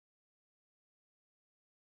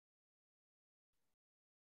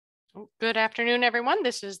Good afternoon, everyone.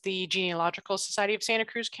 This is the Genealogical Society of Santa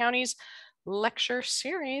Cruz County's lecture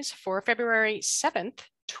series for February 7th,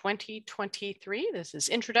 2023. This is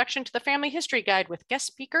Introduction to the Family History Guide with guest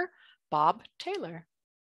speaker, Bob Taylor.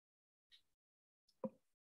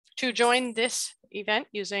 To join this event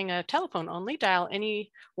using a telephone only, dial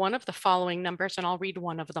any one of the following numbers, and I'll read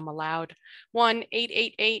one of them aloud.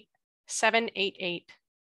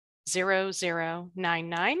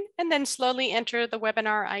 1-888-788-0099, and then slowly enter the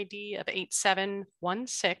webinar ID of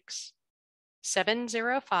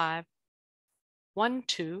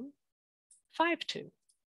 8716-705-1252.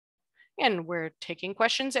 And we're taking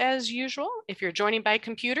questions as usual. If you're joining by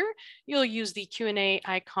computer, you'll use the Q&A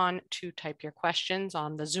icon to type your questions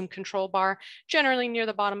on the Zoom control bar. Generally near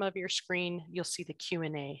the bottom of your screen, you'll see the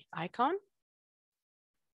Q&A icon.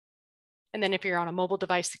 And then if you're on a mobile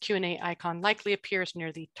device, the Q&A icon likely appears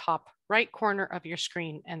near the top right corner of your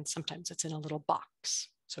screen, and sometimes it's in a little box.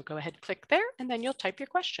 So go ahead, click there, and then you'll type your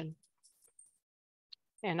question.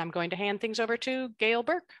 And I'm going to hand things over to Gail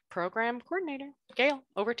Burke, Program Coordinator. Gail,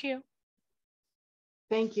 over to you.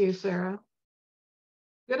 Thank you, Sarah.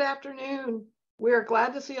 Good afternoon. We are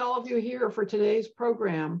glad to see all of you here for today's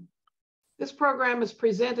program. This program is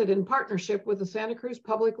presented in partnership with the Santa Cruz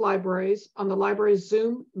Public Libraries on the library's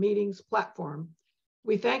Zoom meetings platform.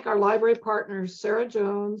 We thank our library partners, Sarah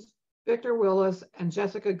Jones, Victor Willis, and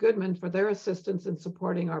Jessica Goodman for their assistance in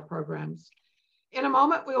supporting our programs. In a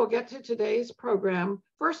moment, we will get to today's program.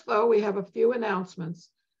 First, though, we have a few announcements.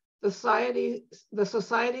 The Society's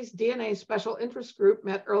DNA Special Interest Group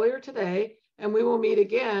met earlier today, and we will meet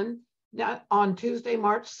again on Tuesday,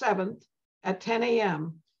 March 7th at 10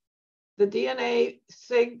 a.m. The DNA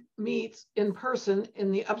SIG meets in person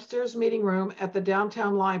in the upstairs meeting room at the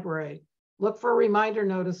downtown library. Look for reminder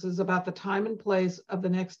notices about the time and place of the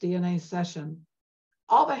next DNA session.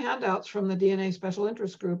 All the handouts from the DNA Special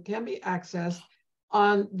Interest Group can be accessed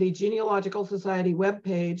on the Genealogical Society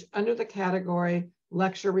webpage under the category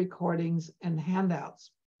Lecture Recordings and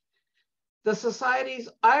Handouts. The Society's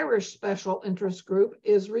Irish Special Interest Group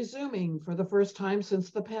is resuming for the first time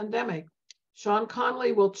since the pandemic. Sean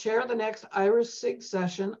Conley will chair the next Irish SIG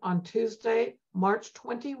session on Tuesday, March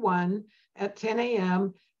 21 at 10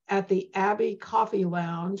 a.m. at the Abbey Coffee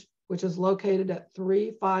Lounge, which is located at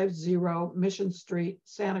 350 Mission Street,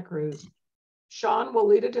 Santa Cruz. Sean will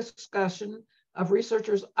lead a discussion of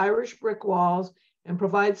researchers' Irish brick walls and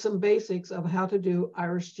provide some basics of how to do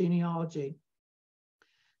Irish genealogy.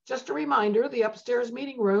 Just a reminder, the upstairs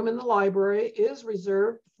meeting room in the library is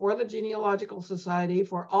reserved for the Genealogical Society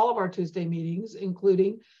for all of our Tuesday meetings,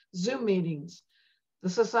 including Zoom meetings. The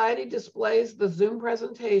Society displays the Zoom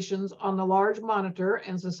presentations on the large monitor,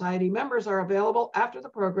 and Society members are available after the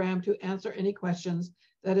program to answer any questions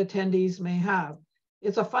that attendees may have.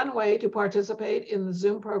 It's a fun way to participate in the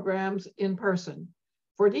Zoom programs in person.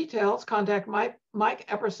 For details, contact Mike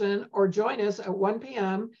Epperson or join us at 1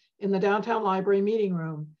 p.m. in the downtown library meeting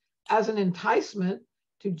room. As an enticement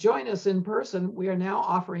to join us in person, we are now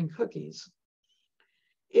offering cookies.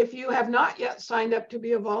 If you have not yet signed up to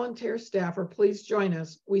be a volunteer staffer, please join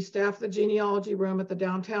us. We staff the genealogy room at the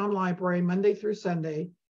downtown library Monday through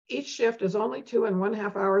Sunday. Each shift is only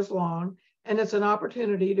 2.5 hours long, and it's an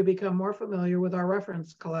opportunity to become more familiar with our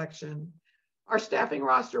reference collection. Our staffing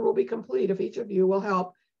roster will be complete if each of you will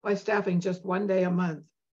help by staffing just one day a month.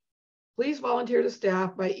 Please volunteer to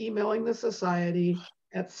staff by emailing the Society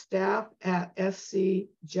at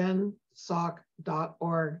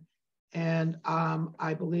staff@scgensoc.org. And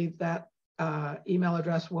I believe that email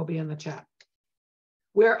address will be in the chat.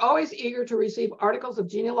 We're always eager to receive articles of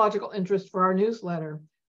genealogical interest for our newsletter.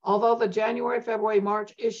 Although the January, February,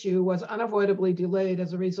 March issue was unavoidably delayed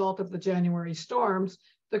as a result of the January storms,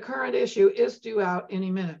 the current issue is due out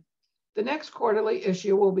any minute. The next quarterly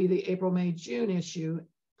issue will be the April, May, June issue.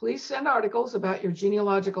 Please send articles about your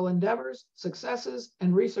genealogical endeavors, successes,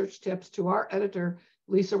 and research tips to our editor,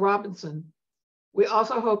 Lisa Robinson. We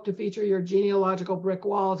also hope to feature your genealogical brick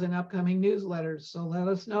walls in upcoming newsletters, so let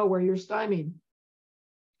us know where you're stymied.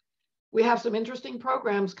 We have some interesting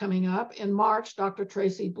programs coming up. In March, Dr.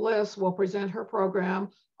 Tracy Bliss will present her program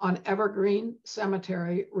on Evergreen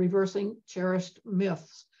Cemetery, Reversing Cherished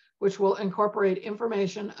Myths, which will incorporate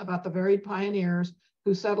information about the varied pioneers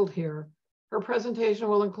who settled here. Her presentation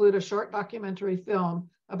will include a short documentary film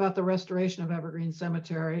about the restoration of Evergreen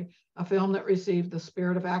Cemetery, a film that received the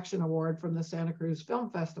Spirit of Action Award from the Santa Cruz Film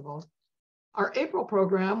Festival. Our April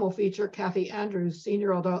program will feature Kathy Andrews,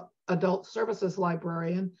 Senior Adult Services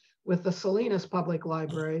Librarian with the Salinas Public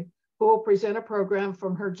Library, who will present a program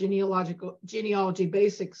from her Genealogy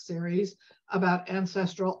Basics series about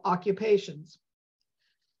ancestral occupations.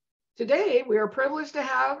 Today, we are privileged to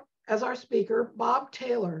have as our speaker Bob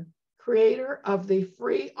Taylor, creator of the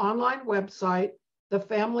free online website, The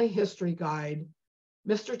Family History Guide.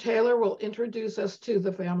 Mr. Taylor will introduce us to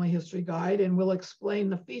the Family History Guide and will explain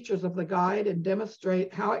the features of the guide and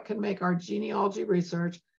demonstrate how it can make our genealogy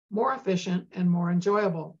research more efficient and more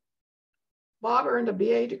enjoyable. Bob earned a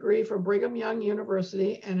BA degree from Brigham Young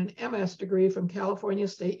University and an MS degree from California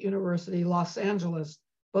State University, Los Angeles,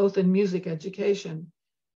 both in music education.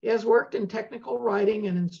 He has worked in technical writing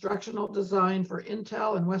and instructional design for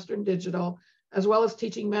Intel and Western Digital, as well as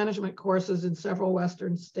teaching management courses in several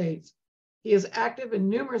Western states. He is active in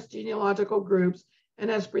numerous genealogical groups and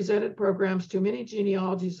has presented programs to many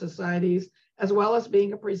genealogy societies, as well as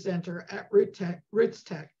being a presenter at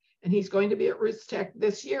RootsTech. And he's going to be at RootsTech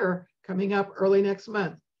this year, coming up early next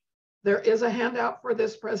month. There is a handout for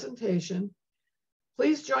this presentation.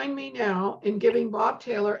 Please join me now in giving Bob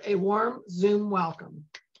Taylor a warm Zoom welcome.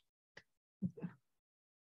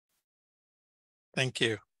 Thank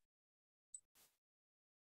you.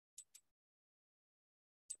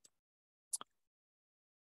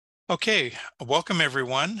 Okay, welcome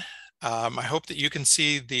everyone. I hope that you can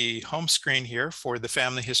see the home screen here for the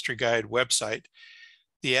Family History Guide website.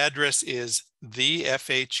 The address is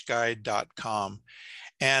thefhguide.com.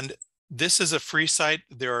 And this is a free site.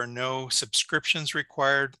 There are no subscriptions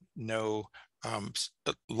required, no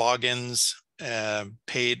logins,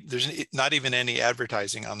 paid. There's not even any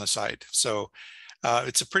advertising on the site. So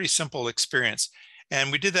it's a pretty simple experience. And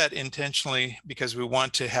we did that intentionally because we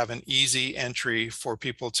want to have an easy entry for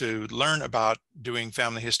people to learn about doing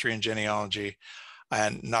family history and genealogy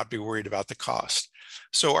and not be worried about the cost.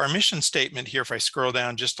 So our mission statement here, if I scroll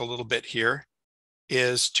down just a little bit here,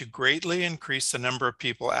 is to greatly increase the number of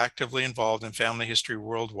people actively involved in family history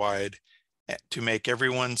worldwide to make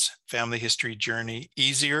everyone's family history journey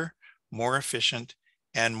easier, more efficient,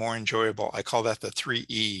 and more enjoyable. I call that the 3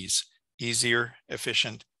 E's: easier,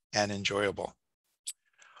 efficient, and enjoyable.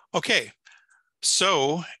 Okay,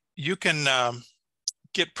 so you can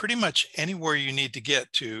get pretty much anywhere you need to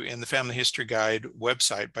get to in the Family History Guide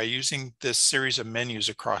website by using this series of menus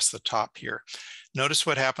across the top here. Notice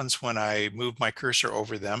what happens when I move my cursor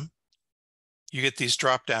over them. You get these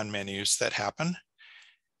drop-down menus that happen,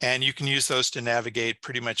 and you can use those to navigate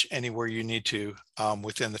pretty much anywhere you need to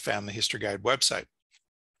within the Family History Guide website.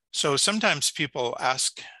 So sometimes people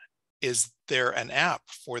ask, is there an app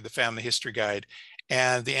for the Family History Guide?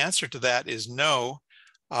 And the answer to that is no.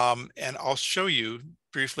 And I'll show you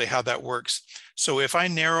briefly how that works. So if I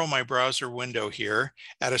narrow my browser window here,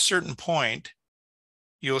 at a certain point,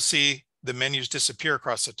 you'll see the menus disappear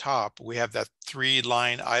across the top. We have that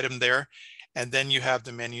 3-line item there, and then you have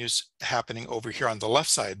the menus happening over here on the left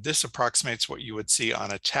side. This approximates what you would see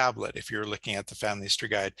on a tablet if you're looking at the Family History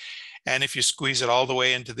Guide. And if you squeeze it all the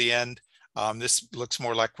way into the end, this looks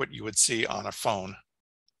more like what you would see on a phone.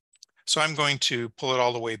 So I'm going to pull it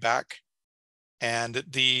all the way back. And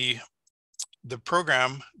the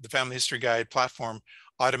program, the Family History Guide platform,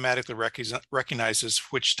 automatically recognizes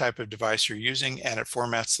which type of device you're using, and it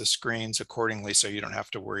formats the screens accordingly so you don't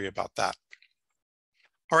have to worry about that.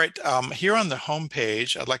 All right, here on the home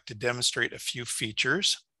page, I'd like to demonstrate a few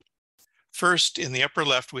features. First, in the upper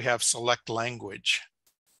left, we have select language.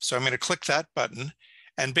 So I'm going to click that button,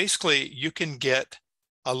 and basically you can get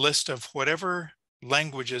a list of whatever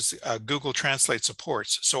languages Google Translate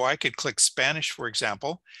supports. So I could click Spanish, for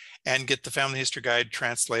example, and get the Family History Guide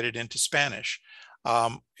translated into Spanish.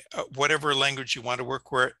 Whatever language you want to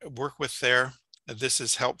work with there, this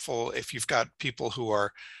is helpful if you've got people who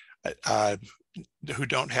are who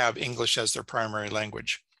don't have English as their primary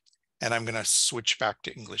language. And I'm going to switch back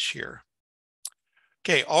to English here.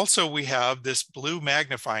 Okay, also we have this blue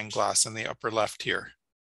magnifying glass in the upper left here.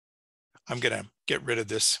 I'm going to get rid of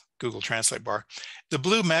this Google Translate bar. The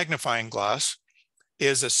blue magnifying glass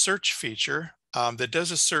is a search feature that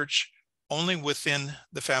does a search only within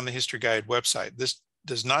the Family History Guide website. This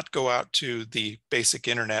does not go out to the basic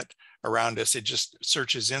internet around us. It just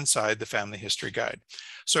searches inside the Family History Guide.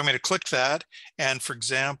 So I'm going to click that. And for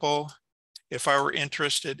example, if I were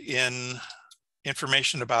interested in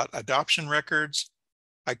information about adoption records,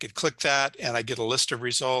 I could click that and I get a list of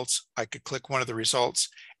results. I could click one of the results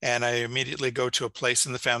and I immediately go to a place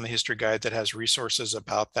in the Family History Guide that has resources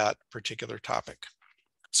about that particular topic.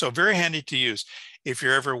 So very handy to use. If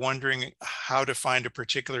you're ever wondering how to find a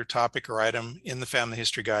particular topic or item in the Family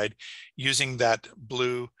History Guide, using that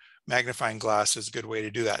blue magnifying glass is a good way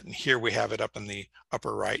to do that. And here we have it up in the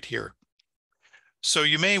upper right here. So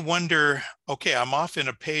you may wonder, okay, I'm off in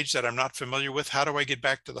a page that I'm not familiar with. How do I get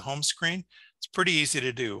back to the home screen? It's pretty easy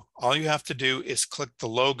to do. All you have to do is click the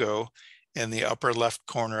logo in the upper left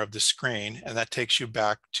corner of the screen, and that takes you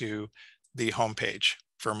back to the home page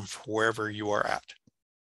from wherever you are at.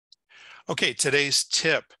 Okay, today's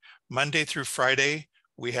tip. Monday through Friday,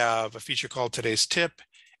 we have a feature called Today's Tip,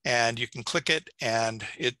 and you can click it, and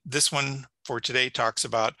this one for today talks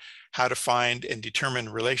about how to find and determine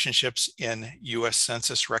relationships in US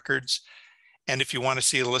Census records. And if you want to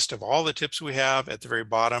see a list of all the tips we have at the very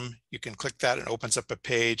bottom, you can click that and it opens up a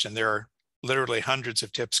page, and there are literally hundreds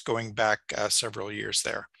of tips going back several years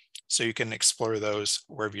there. So you can explore those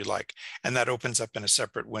wherever you like. And that opens up in a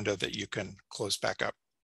separate window that you can close back up.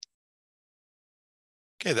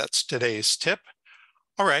 Okay, that's today's tip.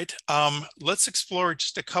 All right, let's explore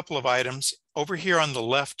just a couple of items. Over here on the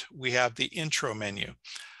left, we have the intro menu.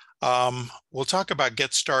 We'll talk about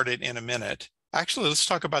Get Started in a minute. Actually, let's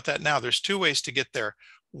talk about that now. There's two ways to get there.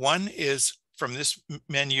 One is from this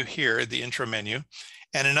menu here, the intro menu,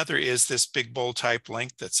 and another is this big bold type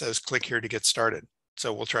link that says click here to get started.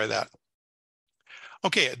 So we'll try that.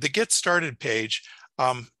 Okay, the Get Started page,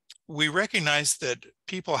 we recognize that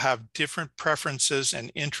people have different preferences and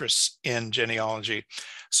interests in genealogy.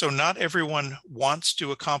 So not everyone wants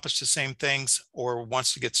to accomplish the same things or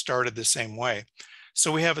wants to get started the same way.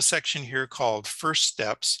 So we have a section here called First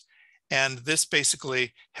Steps, and this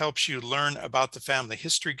basically helps you learn about the family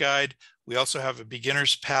history guide. We also have a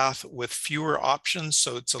beginner's path with fewer options,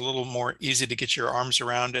 so it's a little more easy to get your arms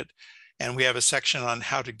around it. And we have a section on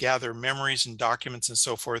how to gather memories and documents and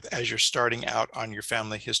so forth as you're starting out on your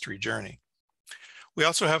family history journey. We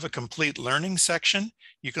also have a complete learning section.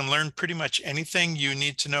 You can learn pretty much anything you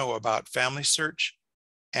need to know about family search,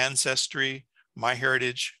 ancestry,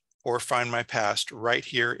 MyHeritage, or Find My Past right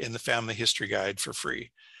here in the Family History Guide for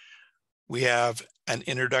free. We have an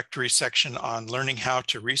introductory section on learning how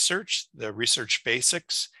to research, the research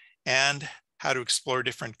basics, and how to explore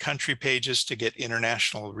different country pages to get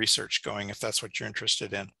international research going if that's what you're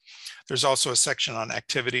interested in. There's also a section on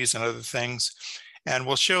activities and other things, and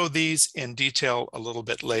we'll show these in detail a little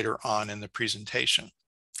bit later on in the presentation.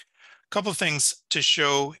 A couple of things to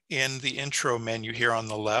show in the intro menu here on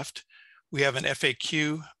the left. We have an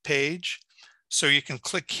FAQ page, so you can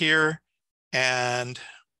click here and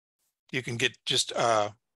you can get just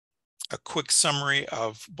a quick summary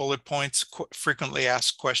of bullet points, frequently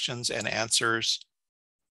asked questions and answers.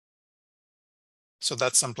 So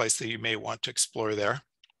that's someplace that you may want to explore there.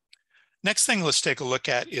 Next thing let's take a look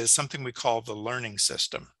at is something we call the learning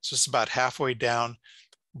system. So it's about halfway down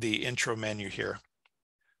the intro menu here.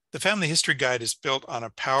 The Family History Guide is built on a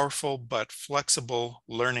powerful but flexible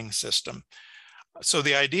learning system. So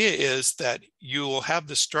the idea is that you will have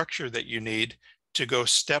the structure that you need to go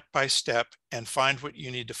step by step and find what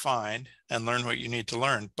you need to find and learn what you need to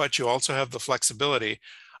learn. But you also have the flexibility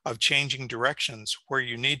of changing directions where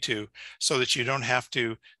you need to so that you don't have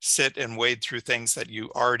to sit and wade through things that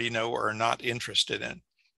you already know or are not interested in.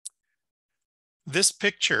 This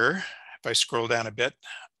picture, if I scroll down a bit,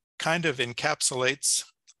 kind of encapsulates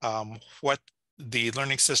what the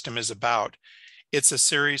learning system is about. It's a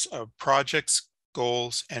series of projects,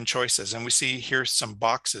 goals, and choices. And we see here some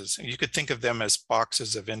boxes. You could think of them as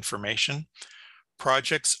boxes of information.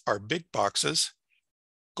 Projects are big boxes,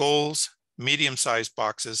 goals, medium-sized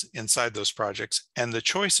boxes inside those projects, and the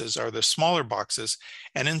choices are the smaller boxes.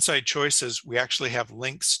 And inside choices, we actually have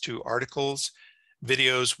links to articles,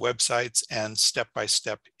 videos, websites, and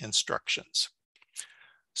step-by-step instructions.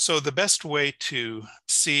 So the best way to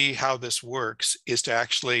see how this works is to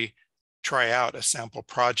actually try out a sample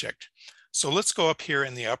project. So let's go up here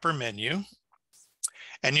in the upper menu,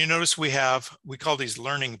 and you notice we call these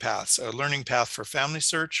learning paths, a learning path for family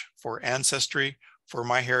search, for ancestry, for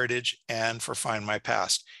MyHeritage, and for Find My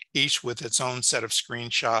Past, each with its own set of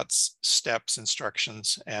screenshots, steps,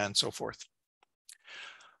 instructions, and so forth.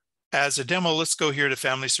 As a demo, let's go here to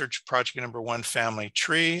Family Search Project number 1, Family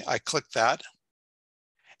Tree. I click that.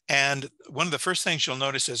 And one of the first things you'll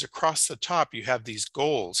notice is across the top, you have these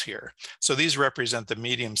goals here. So these represent the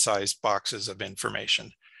medium-sized boxes of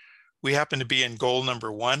information. We happen to be in goal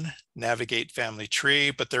number 1, navigate family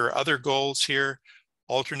tree, but there are other goals here,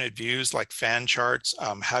 alternate views like fan charts,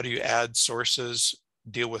 how do you add sources,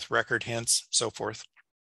 deal with record hints, so forth.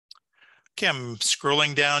 Okay, I'm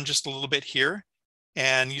scrolling down just a little bit here,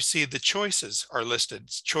 and you see the choices are listed.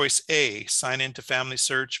 Choice A, sign into Family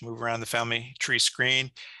Search, move around the family tree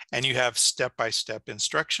screen, and you have step-by-step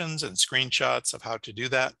instructions and screenshots of how to do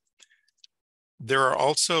that. There are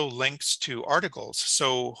also links to articles.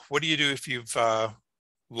 So what do you do if you've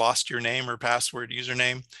lost your name or password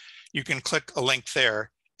username? You can click a link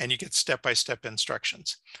there and you get step-by-step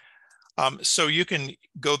instructions. So you can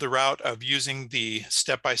go the route of using the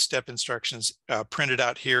step-by-step instructions printed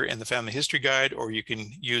out here in the Family History Guide, or you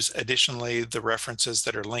can use additionally the references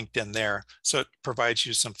that are linked in there. So it provides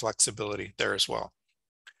you some flexibility there as well.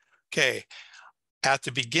 Okay, at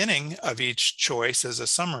the beginning of each choice is a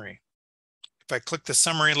summary. If I click the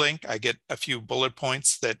summary link, I get a few bullet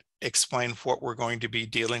points that explain what we're going to be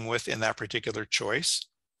dealing with in that particular choice.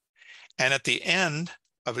 And at the end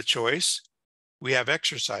of a choice, we have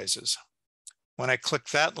exercises. When I click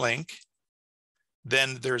that link,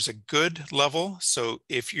 then there's a good level. So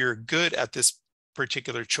if you're good at this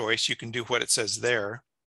particular choice, you can do what it says there.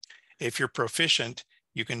 If you're proficient,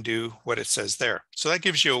 you can do what it says there. So that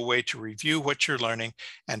gives you a way to review what you're learning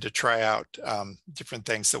and to try out different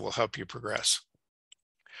things that will help you progress.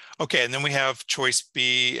 Okay, and then we have choice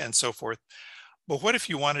B and so forth. But what if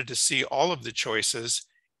you wanted to see all of the choices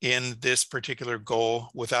in this particular goal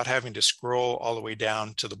without having to scroll all the way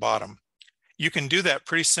down to the bottom? You can do that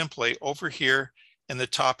pretty simply. Over here in the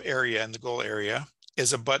top area, in the goal area,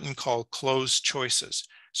 is a button called Close Choices.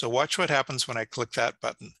 So watch what happens when I click that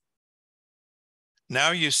button.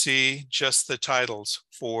 Now you see just the titles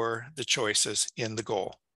for the choices in the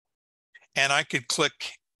goal. And I could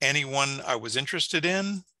click any one I was interested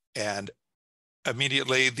in, and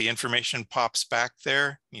immediately the information pops back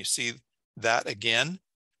there. You see that again.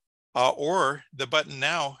 Or the button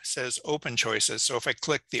now says Open Choices. So if I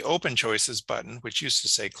click the Open Choices button, which used to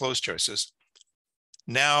say Close Choices,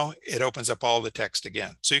 now it opens up all the text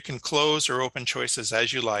again. So you can close or open choices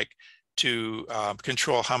as you like to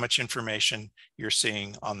control how much information you're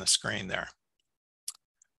seeing on the screen there.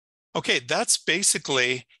 Okay, that's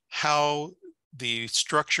basically how the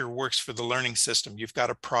structure works for the learning system. You've got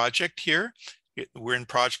a project here. We're in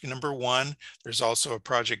project number 1. There's also a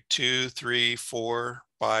project 2, 3, 4,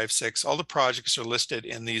 5, 6. All the projects are listed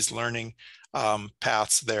in these learning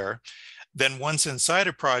paths there. Then once inside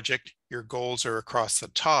a project, your goals are across the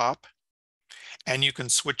top, and you can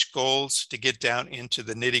switch goals to get down into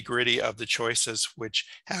the nitty-gritty of the choices, which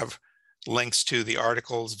have links to the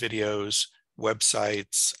articles, videos,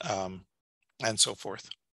 websites, and so forth,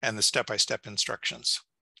 and the step-by-step instructions.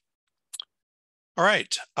 All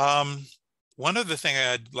right. One other thing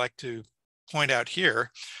I'd like to point out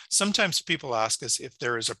here, sometimes people ask us if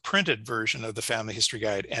there is a printed version of the Family History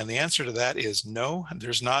Guide, and the answer to that is no,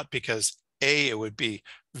 there's not, because A, it would be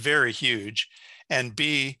very huge, and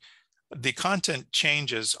B, the content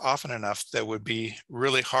changes often enough that would be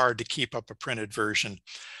really hard to keep up a printed version.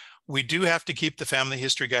 We do have to keep the Family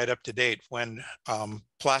History Guide up to date when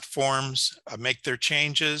platforms make their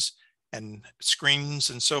changes and screens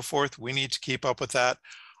and so forth. We need to keep up with that.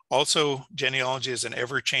 Also, genealogy is an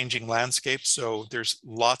ever-changing landscape, so there's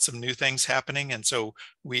lots of new things happening, and so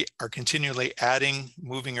we are continually adding,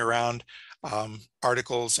 moving around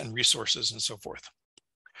articles and resources and so forth.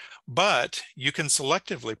 But you can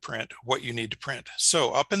selectively print what you need to print.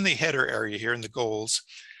 So up in the header area here in the goals,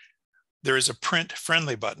 there is a print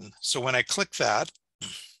friendly button. So when I click that,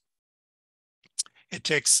 it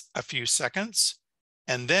takes a few seconds.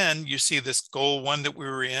 And then you see this goal 1 that we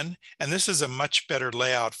were in. And this is a much better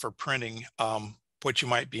layout for printing what you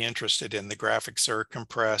might be interested in. The graphics are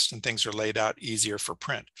compressed and things are laid out easier for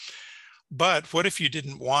print. But what if you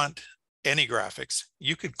didn't want any graphics?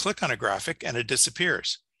 You could click on a graphic and it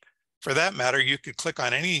disappears. For that matter, you could click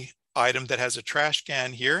on any item that has a trash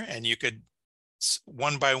can here, and you could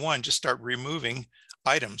one by one just start removing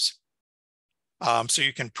items. So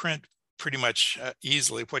you can print pretty much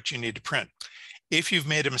easily what you need to print. If you've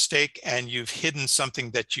made a mistake and you've hidden something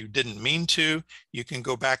that you didn't mean to, you can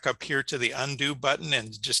go back up here to the undo button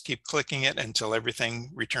and just keep clicking it until everything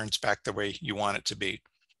returns back the way you want it to be.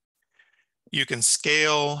 You can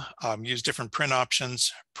scale, use different print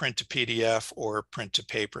options, print to PDF or print to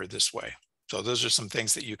paper this way. So those are some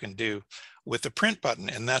things that you can do with the print button,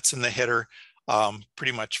 and that's in the header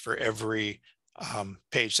pretty much for every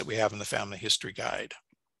page that we have in the Family History Guide.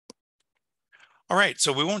 All right,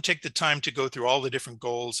 so we won't take the time to go through all the different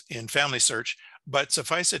goals in Family Search, but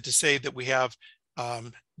suffice it to say that we have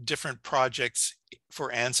different projects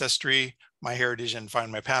for Ancestry, MyHeritage, and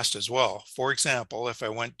Find My Past as well. For example, if I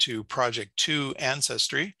went to Project 2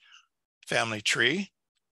 Ancestry, Family Tree,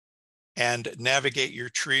 and navigate your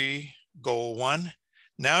tree, Goal 1,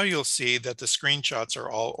 now you'll see that the screenshots are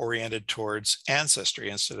all oriented towards Ancestry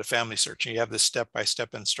instead of Family Search. And you have the step-by-step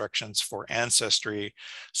instructions for Ancestry,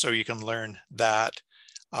 so you can learn that.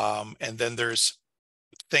 And then there's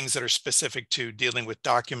things that are specific to dealing with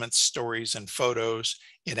documents, stories, and photos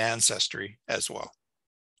in Ancestry as well.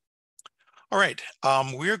 All right,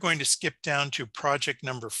 we're going to skip down to project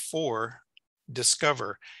number 4,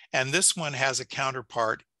 Discover. And this one has a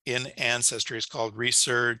counterpart in Ancestry is called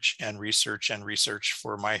Research and Research and Research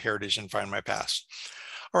for My Heritage and Find My Past.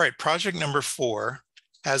 All right, project number 4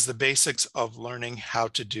 has the basics of learning how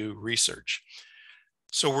to do research.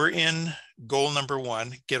 So we're in goal number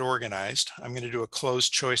 1, get organized. I'm going to do a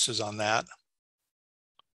closed choices on that.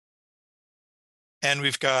 And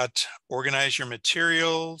we've got organize your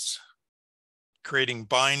materials, creating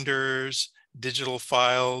binders, digital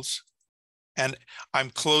files, and I'm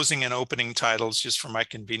closing and opening titles just for my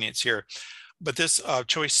convenience here. But this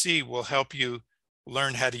choice C will help you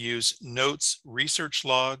learn how to use notes, research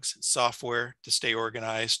logs, software to stay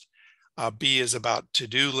organized. B is about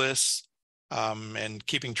to-do lists and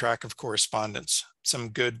keeping track of correspondence. Some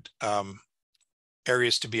good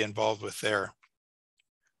areas to be involved with there.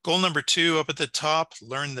 Goal number 2 up at the top,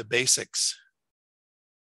 learn the basics.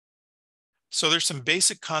 So there's some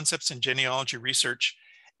basic concepts in genealogy research,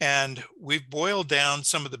 and we've boiled down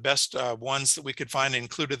some of the best ones that we could find and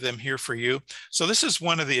included them here for you. So this is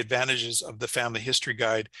one of the advantages of the Family History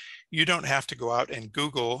Guide. You don't have to go out and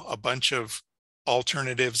Google a bunch of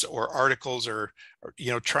alternatives or articles or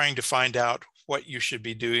trying to find out what you should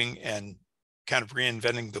be doing and kind of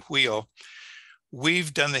reinventing the wheel.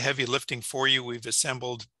 We've done the heavy lifting for you. We've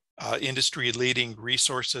assembled industry-leading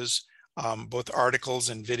resources, both articles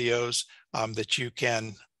and videos that you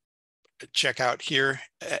can check out here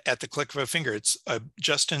at the click of a finger. It's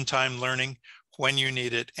just-in-time learning when you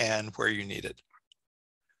need it and where you need it.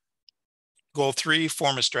 Goal 3,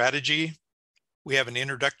 form a strategy. We have an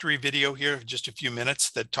introductory video here, just a few minutes,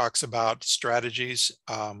 that talks about strategies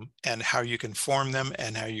and how you can form them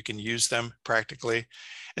and how you can use them practically.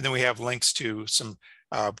 And then we have links to some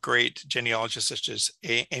great genealogists such as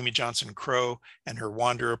Amy Johnson Crow and her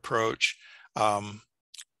Wander approach.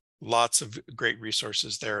 Lots of great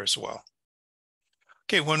resources there as well.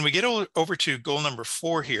 Okay, when we get over to goal number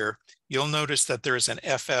 4 here, you'll notice that there is an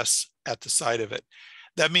FS at the side of it.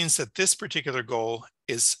 That means that this particular goal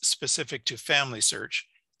is specific to family search,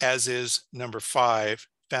 as is number 5,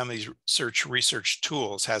 family search research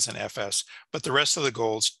tools has an FS, but the rest of the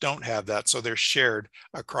goals don't have that, so they're shared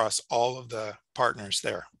across all of the partners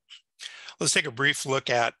there. Let's take a brief look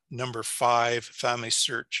at number 5, family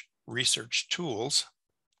search research tools.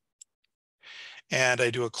 And I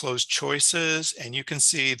do a closed choices, and you can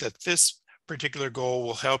see that this particular goal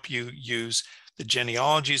will help you use the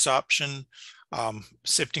genealogies option,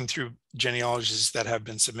 sifting through genealogies that have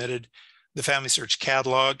been submitted, the Family Search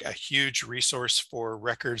Catalog, a huge resource for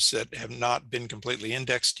records that have not been completely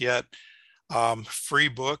indexed yet, free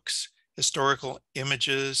books, historical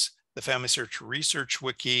images, the Family Search Research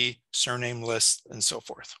Wiki, surname lists, and so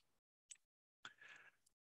forth.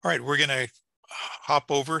 All right, we're going to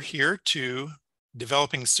hop over here to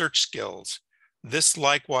developing search skills. This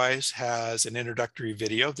likewise has an introductory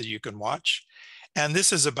video that you can watch. And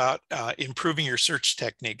this is about improving your search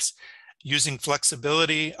techniques, using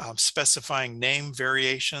flexibility, specifying name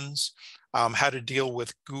variations, how to deal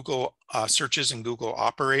with Google searches and Google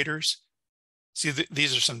operators. See,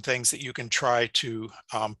 these are some things that you can try to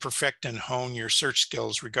perfect and hone your search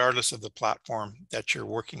skills regardless of the platform that you're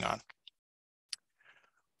working on.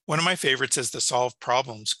 One of my favorites is the solve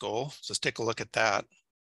problems goal. So let's take a look at that,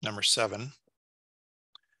 number 7. And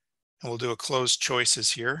we'll do a closed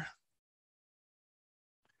choices here.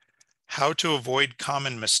 How to avoid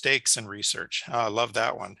common mistakes in research. Oh, I love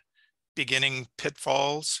that one. Beginning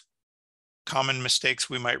pitfalls, common mistakes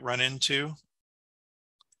we might run into.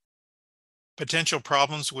 Potential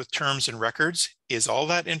problems with terms and records. Is all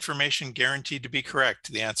that information guaranteed to be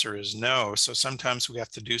correct? The answer is no. So sometimes we have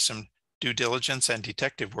to do some due diligence and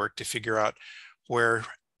detective work to figure out where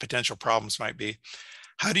potential problems might be.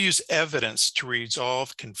 How to use evidence to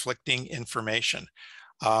resolve conflicting information.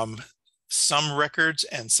 Some records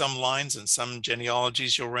and some lines and some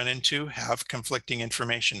genealogies you'll run into have conflicting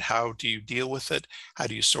information. How do you deal with it? How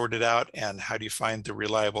do you sort it out? And how do you find the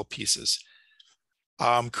reliable pieces?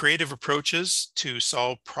 Creative approaches to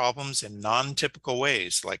solve problems in non-typical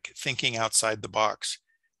ways, like thinking outside the box.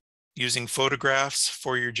 Using photographs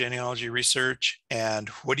for your genealogy research, and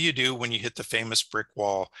what do you do when you hit the famous brick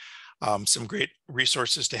wall? Some great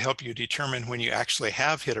resources to help you determine when you actually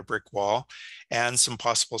have hit a brick wall, and some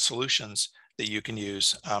possible solutions that you can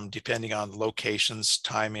use depending on locations,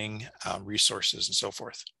 timing, resources, and so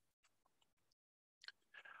forth.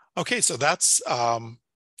 Okay, so that's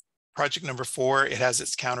project number 4. It has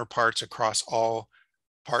its counterparts across all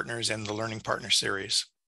partners in the Learning Partner series.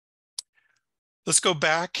 Let's go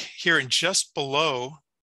back here, and just below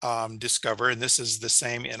Discover, and this is the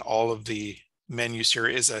same in all of the menus here,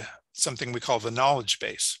 is something we call the knowledge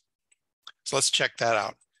base. So let's check that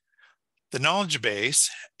out. The knowledge base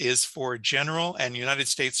is for general and United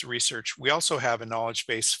States research. We also have a knowledge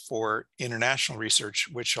base for international research,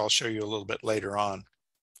 which I'll show you a little bit later on.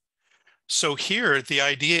 So here, the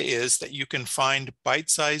idea is that you can find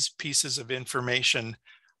bite-sized pieces of information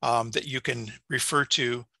that you can refer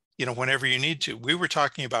to, whenever you need to. We were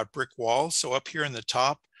talking about brick walls. So up here in the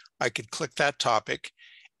top, I could click that topic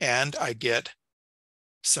and I get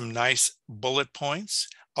some nice bullet points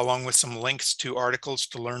along with some links to articles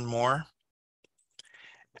to learn more.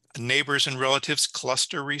 Neighbors and relatives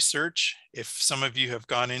cluster research. If some of you have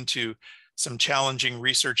gone into some challenging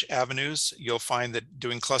research avenues, you'll find that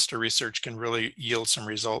doing cluster research can really yield some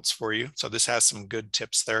results for you. So this has some good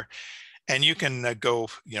tips there. And you can go,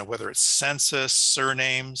 whether it's census,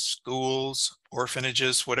 surnames, schools,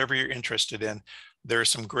 orphanages, whatever you're interested in, there are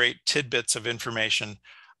some great tidbits of information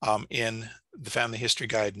in the Family History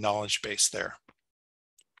Guide knowledge base there.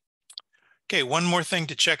 Okay, one more thing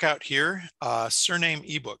to check out here, surname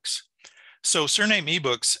ebooks. So surname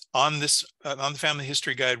ebooks on this on the Family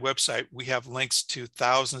History Guide website, we have links to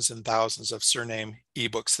thousands and thousands of surname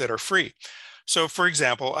ebooks that are free. So for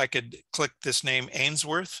example, I could click this name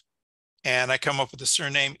Ainsworth, and I come up with a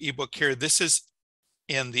surname ebook here. This is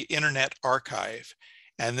in the Internet Archive,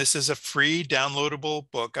 and this is a free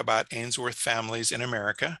downloadable book about Ainsworth families in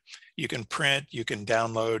America. You can print, you can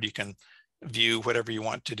download, you can view, whatever you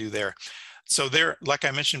want to do there. So there, like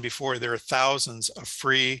I mentioned before, there are thousands of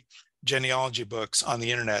free genealogy books on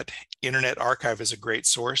the internet. Internet Archive is a great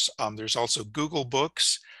source. There's also Google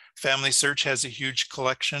Books. Family Search has a huge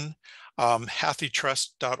collection.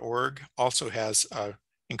 HathiTrust.org also has an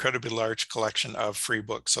incredibly large collection of free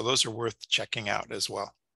books. So those are worth checking out as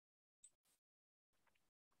well.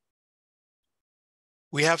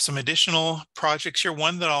 We have some additional projects here.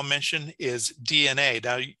 One that I'll mention is DNA.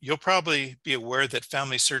 Now, you'll probably be aware that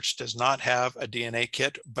Family Search does not have a DNA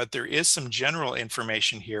kit, but there is some general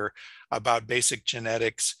information here about basic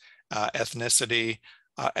genetics, ethnicity,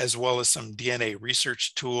 as well as some DNA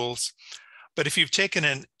research tools. But if you've taken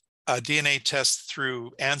a DNA test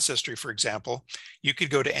through Ancestry, for example, you could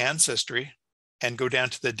go to Ancestry and go down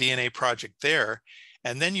to the DNA project there.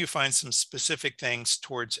 And then you find some specific things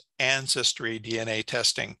towards ancestry DNA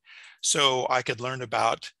testing. So I could learn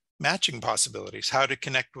about matching possibilities, how to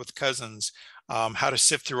connect with cousins, how to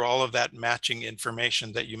sift through all of that matching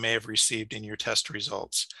information that you may have received in your test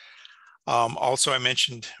results. Also, I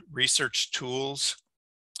mentioned research tools.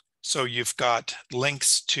 So you've got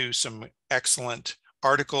links to some excellent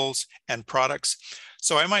articles and products.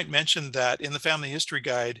 So I might mention that in the Family History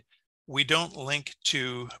Guide, we don't link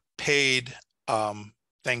to paid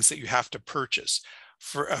things that you have to purchase.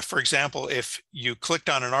 For example, if you clicked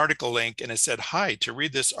on an article link and it said, hi, to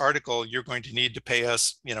read this article, you're going to need to pay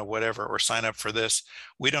us, whatever, or sign up for this.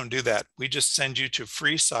 We don't do that. We just send you to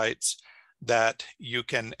free sites that you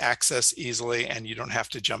can access easily, and you don't have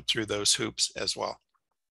to jump through those hoops as well.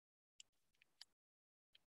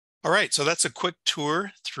 All right, so that's a quick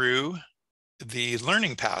tour through the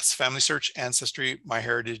learning paths: Family Search, Ancestry,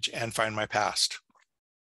 MyHeritage, and Find My Past.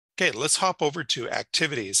 Okay, let's hop over to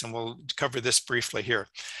activities, and we'll cover this briefly here.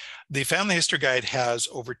 The Family History Guide has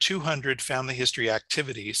over 200 family history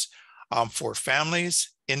activities for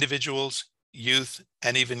families, individuals, youth,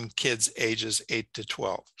 and even kids ages 8 to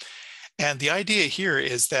 12. And the idea here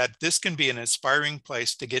is that this can be an inspiring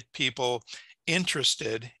place to get people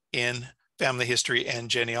interested in family history and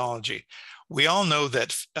genealogy. We all know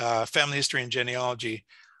that family history and genealogy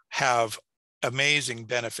have amazing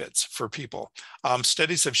benefits for people.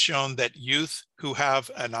 Studies have shown that youth who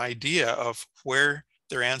have an idea of where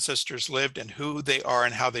their ancestors lived and who they are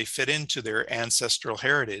and how they fit into their ancestral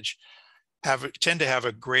heritage tend to have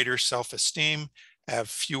a greater self-esteem, have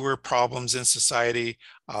fewer problems in society,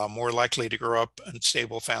 more likely to grow up in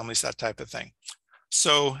stable families, that type of thing.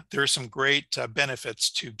 So there are some great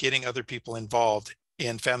benefits to getting other people involved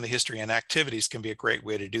in family history, and activities can be a great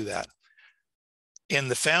way to do that. In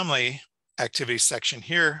the family activities section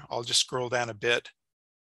here, I'll just scroll down a bit,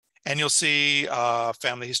 and you'll see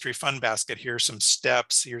Family History Fun Basket. Here's some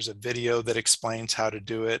steps. Here's a video that explains how to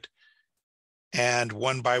do it. And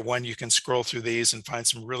one by one, you can scroll through these and find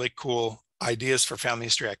some really cool ideas for family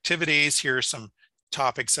history activities. Here are some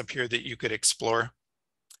topics up here that you could explore.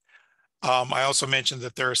 I also mentioned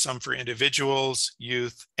that there are some for individuals,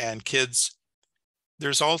 youth, and kids.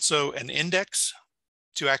 There's also an index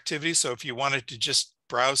to activities. So if you wanted to just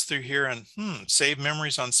browse through here and save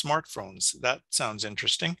memories on smartphones, that sounds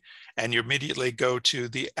interesting. And you immediately go to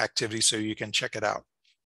the activity so you can check it out.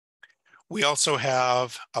 We also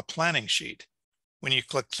have a planning sheet. When you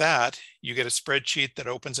click that, you get a spreadsheet that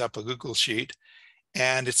opens up a Google Sheet,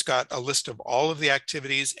 And it's got a list of all of the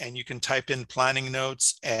activities, and you can type in planning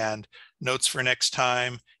notes and notes for next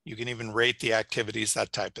time. You can even rate the activities,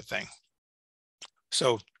 that type of thing.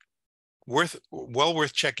 So well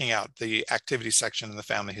worth checking out the activity section in the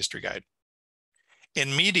Family History Guide.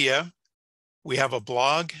 In media, we have a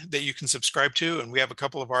blog that you can subscribe to, and we have a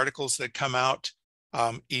couple of articles that come out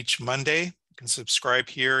each Monday. You can subscribe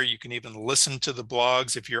here. You can even listen to the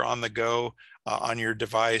blogs if you're on the go on your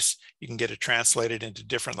device. You can get it translated into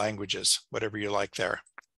different languages, whatever you like there.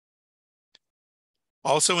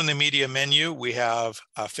 Also in the media menu, we have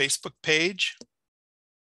a Facebook page,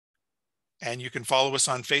 and you can follow us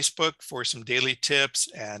on Facebook for some daily tips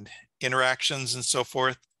and interactions and so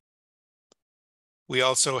forth. We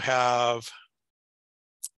also have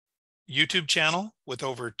YouTube channel with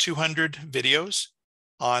over 200 videos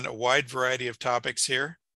on a wide variety of topics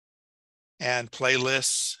here, and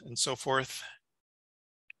playlists and so forth.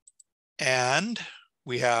 And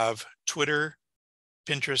we have Twitter,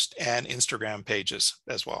 Pinterest, and Instagram pages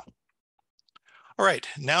as well. All right,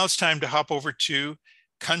 now it's time to hop over to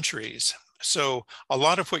countries. So a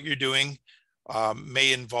lot of what you're doing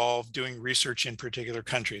may involve doing research in particular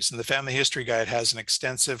countries. And the Family History Guide has an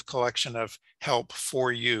extensive collection of help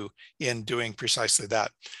for you in doing precisely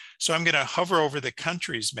that. So I'm going to hover over the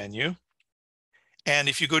countries menu. And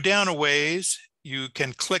if you go down a ways, you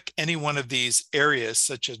can click any one of these areas,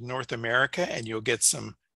 such as North America, and you'll get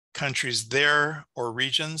some countries there or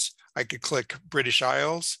regions. I could click British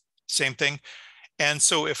Isles, same thing. And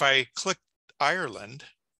so if I click Ireland,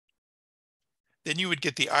 then you would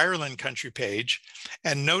get the Ireland country page,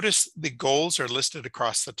 and notice the goals are listed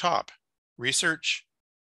across the top: research,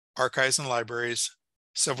 archives and libraries,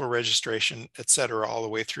 civil registration, etc., all the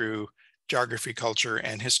way through geography, culture,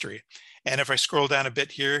 and history. And if I scroll down a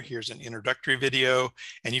bit here, here's an introductory video,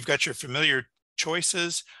 and you've got your familiar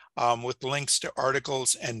choices with links to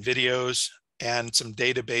articles and videos and some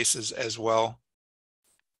databases as well,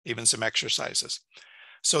 even some exercises.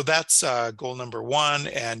 So that's goal number one,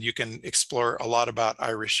 and you can explore a lot about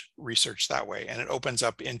Irish research that way, and it opens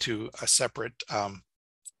up into a separate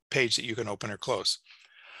page that you can open or close.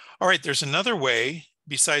 All right, there's another way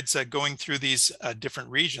besides going through these different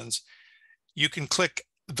regions. You can click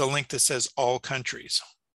the link that says all countries.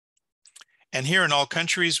 And here in all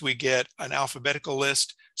countries, we get an alphabetical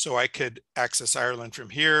list. So I could access Ireland from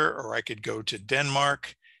here, or I could go to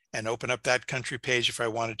Denmark and open up that country page if I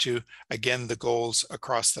wanted to. Again, the goals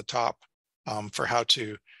across the top for how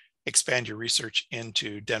to expand your research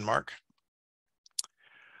into Denmark.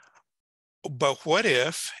 But what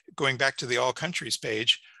if, going back to the all countries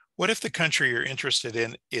page, what if the country you're interested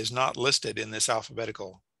in is not listed in this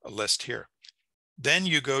alphabetical list here? Then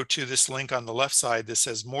you go to this link on the left side that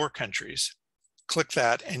says more countries. Click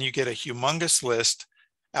that, and you get a humongous list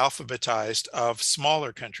alphabetized of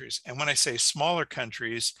smaller countries. And when I say smaller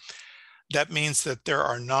countries, that means that there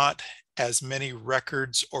are not as many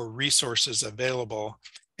records or resources available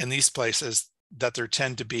in these places that there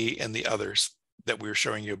tend to be in the others that we were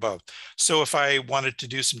showing you above. So if I wanted to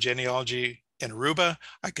do some genealogy in Aruba,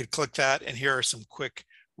 I could click that, and here are some quick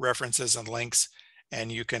references and links,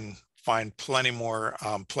 and you can find plenty more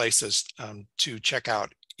places to check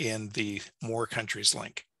out in the more countries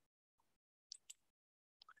link.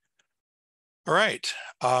 All right,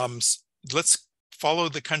 let's follow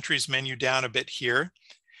the countries menu down a bit here.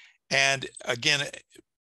 And again,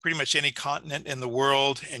 pretty much any continent in the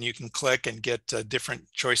world, and you can click and get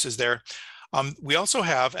different choices there. We also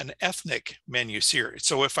have an ethnic menu here.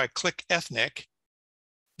 So if I click ethnic,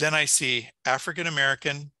 then I see African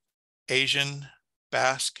American, Asian,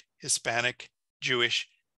 Basque, Hispanic, Jewish,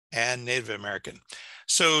 and Native American.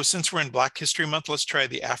 So since we're in Black History Month, let's try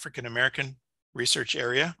the African American research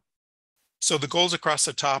area. So the goals across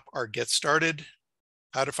the top are get started,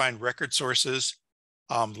 how to find record sources,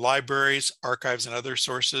 libraries, archives, and other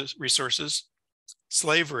resources,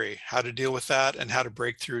 slavery, how to deal with that, and how to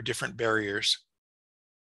break through different barriers.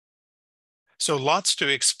 So lots to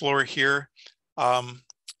explore here.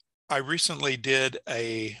 I recently did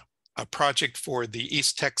a project for the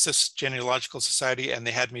East Texas Genealogical Society, and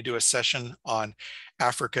they had me do a session on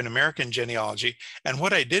African American genealogy. And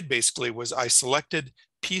what I did basically was I selected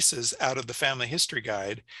pieces out of the Family History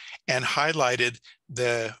Guide and highlighted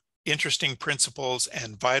the interesting principles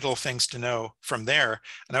and vital things to know from there.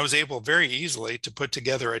 And I was able very easily to put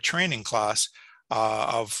together a training class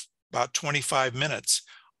of about 25 minutes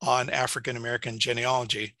on African American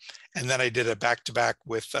genealogy. And then I did a back-to-back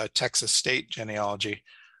with Texas State genealogy.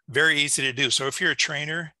 Very easy to do. So if you're a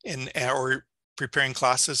trainer or preparing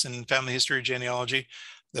classes in family history genealogy,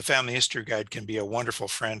 the Family History Guide can be a wonderful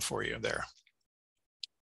friend for you there.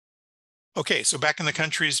 Okay, so back in the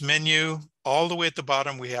countries menu, all the way at the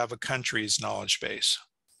bottom, we have a countries knowledge base.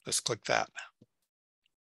 Let's click that.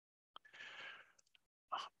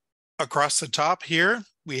 Across the top here,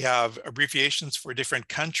 we have abbreviations for different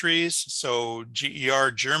countries. So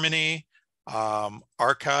GER, Germany,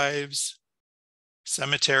 archives,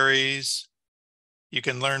 cemeteries. You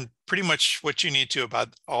can learn pretty much what you need to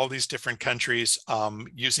about all these different countries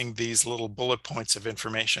using these little bullet points of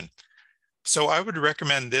information. So I would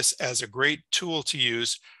recommend this as a great tool to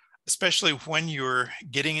use, especially when you're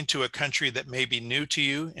getting into a country that may be new to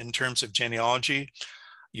you in terms of genealogy.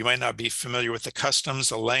 You might not be familiar with the customs,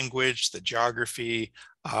 the language, the geography,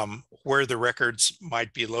 where the records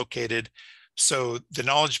might be located. So the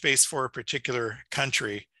knowledge base for a particular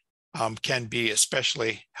country can be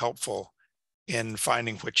especially helpful in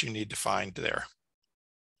finding what you need to find there.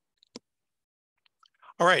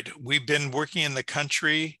 All right, we've been working in the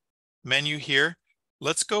country menu here.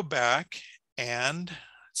 Let's go back and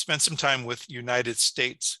spend some time with United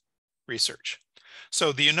States research.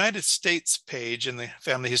 So the United States page in the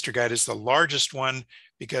Family History Guide is the largest one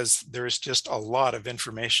because there's just a lot of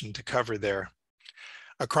information to cover there.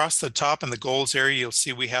 Across the top in the goals area, you'll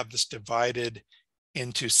see we have this divided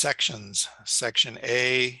into sections. Section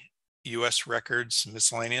A, US records,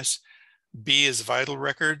 miscellaneous. B is vital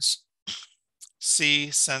records. C,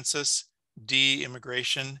 census. D,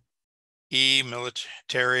 immigration. E,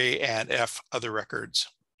 military, and F, other records.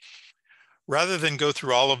 Rather than go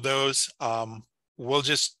through all of those, we'll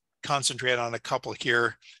just concentrate on a couple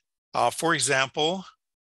here. For example,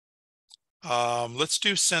 let's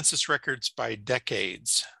do census records by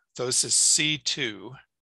decades. So this is C2.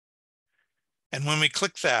 And when we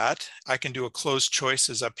click that, I can do a closed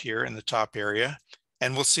choices up here in the top area.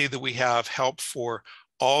 And we'll see that we have help for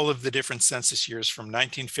all of the different census years from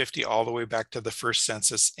 1950 all the way back to the first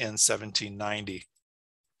census in 1790.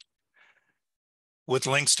 With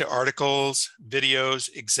links to articles,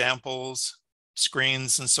 videos, examples,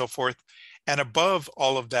 screens, and so forth. And above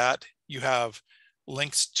all of that, you have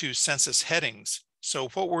links to census headings. So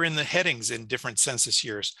what were in the headings in different census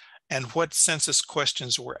years and what census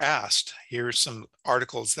questions were asked. Here's some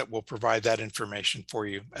articles that will provide that information for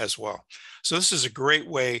you as well. So this is a great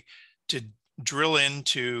way to drill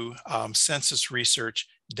into census research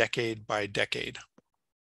decade by decade.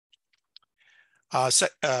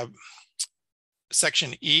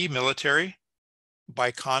 Section E, military,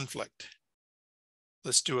 by conflict.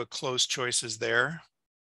 Let's do a closed choices there.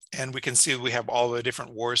 And we can see we have all the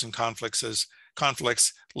different wars and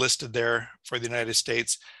conflicts listed there for the United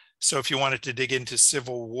States. So if you wanted to dig into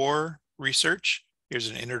Civil War research,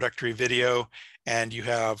 here's an introductory video, and you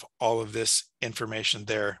have all of this information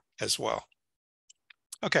there as well.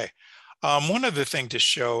 Okay, one other thing to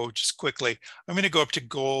show just quickly, I'm going to go up to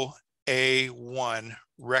goal A1,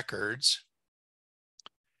 records.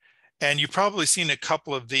 And you've probably seen a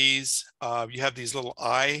couple of these. You have these little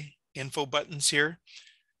I info buttons here.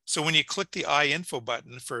 So when you click the I info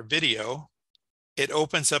button for a video, it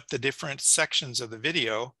opens up the different sections of the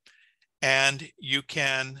video and you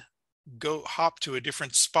can go hop to a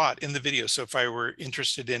different spot in the video. So if I were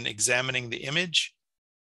interested in examining the image,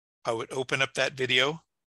 I would open up that video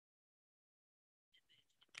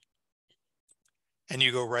and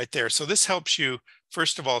you go right there. So this helps you,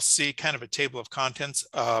 first of all, see kind of a table of contents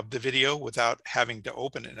of the video without having to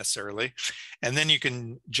open it necessarily. And then you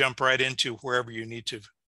can jump right into wherever you need to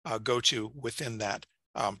go to within that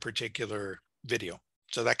particular video.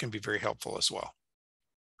 So that can be very helpful as well.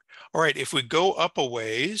 All right, if we go up a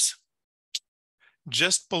ways,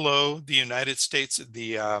 just below the United States,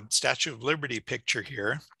 the Statue of Liberty picture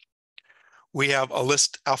here, we have a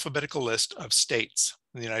list, alphabetical list of states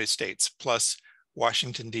in the United States, plus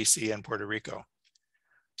Washington, D.C. and Puerto Rico.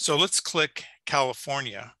 So let's click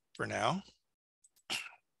California for now.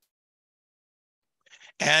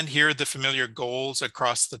 And here are the familiar goals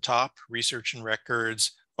across the top, research and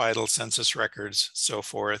records, vital census records, so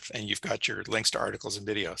forth, and you've got your links to articles and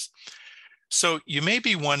videos. So you may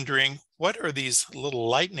be wondering, what are these little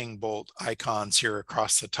lightning bolt icons here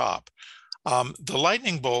across the top? The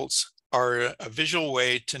lightning bolts are a visual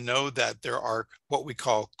way to know that there are what we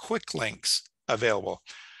call quick links available.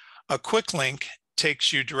 A quick link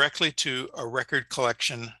takes you directly to a record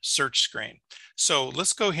collection search screen. So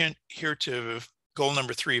let's go here to goal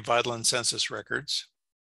number 3, vital and census records.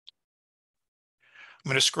 I'm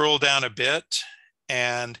going to scroll down a bit,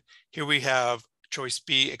 and here we have choice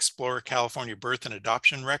B, explore California birth and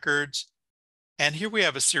adoption records. And here we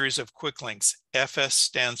have a series of quick links. FS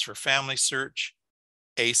stands for family search,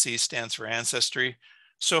 AC stands for ancestry.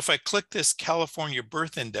 So if I click this California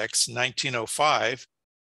birth index 1905,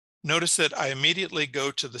 notice that I immediately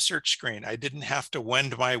go to the search screen. I didn't have to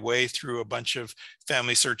wend my way through a bunch of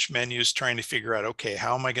family search menus trying to figure out, okay,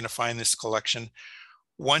 how am I going to find this collection?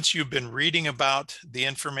 Once you've been reading about the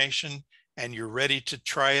information and you're ready to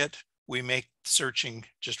try it, we make searching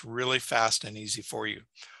just really fast and easy for you.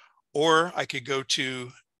 Or I could go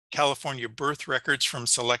to California birth records from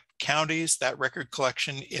select counties, that record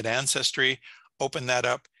collection in Ancestry, open that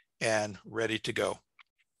up and ready to go.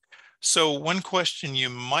 So one question you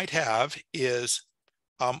might have is,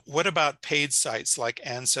 what about paid sites like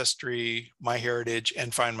Ancestry, MyHeritage,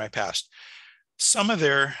 and Find My Past? Some of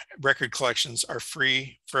their record collections are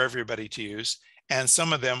free for everybody to use, and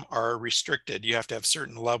some of them are restricted. You have to have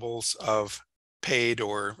certain levels of paid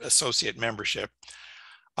or associate membership.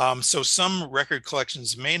 So some record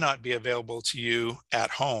collections may not be available to you at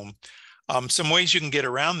home. Some ways you can get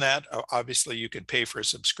around that, obviously you could pay for a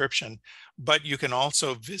subscription, but you can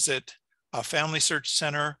also visit a family search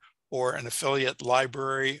center or an affiliate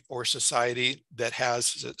library or society that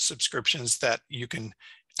has subscriptions that you can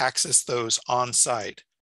access those on site.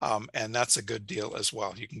 And that's a good deal as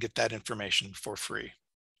well. You can get that information for free.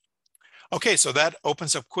 Okay, so that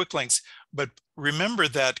opens up quick links, but remember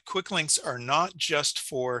that quick links are not just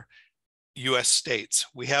for US states.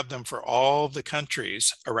 We have them for all the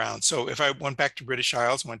countries around. So if I went back to British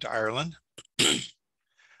Isles, went to Ireland,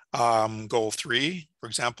 goal 3, for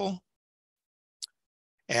example,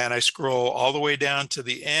 and I scroll all the way down to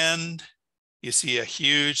the end, you see a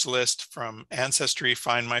huge list from Ancestry,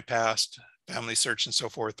 Find My Past, Family Search, and so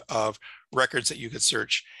forth of records that you could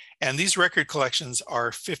search. And these record collections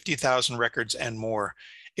are 50,000 records and more.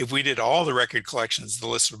 If we did all the record collections, the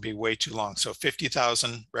list would be way too long. So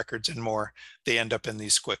 50,000 records and more, they end up in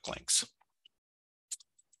these quick links.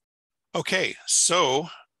 Okay, so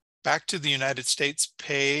back to the United States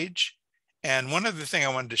page. And one other thing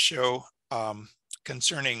I wanted to show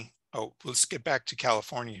concerning, let's get back to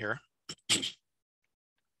California here.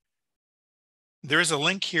 There is a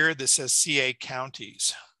link here that says CA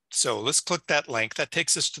counties. So let's click that link. That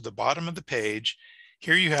takes us to the bottom of the page.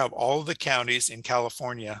 Here you have all the counties in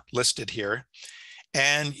California listed here.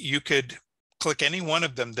 And you could click any one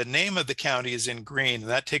of them. The name of the county is in green, and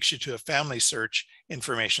that takes you to a family search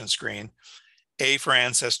information screen. A for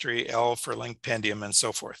Ancestry, L for Linkpendium, and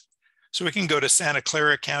so forth. So we can go to Santa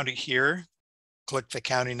Clara County here, click the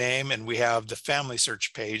county name, and we have the family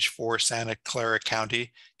search page for Santa Clara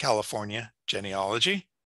County, California, genealogy.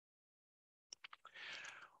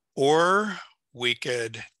 Or we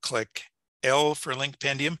could click L for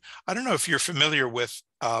Linkpendium. I don't know if you're familiar with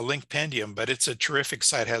Linkpendium, but it's a terrific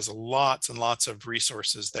site, has lots and lots of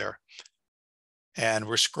resources there. And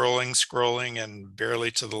we're scrolling, and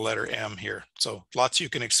barely to the letter M here. So lots you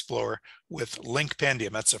can explore with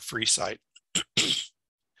Linkpendium. That's a free site.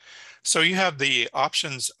 So you have the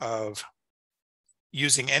options of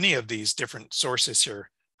using any of these different sources here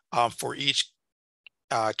for each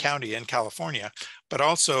county in California, but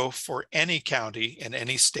also for any county in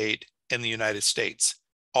any state in the United States.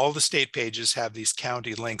 All the state pages have these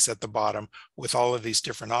county links at the bottom with all of these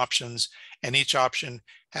different options, and each option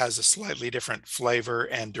has a slightly different flavor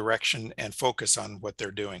and direction and focus on what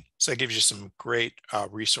they're doing. So it gives you some great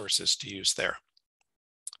resources to use there.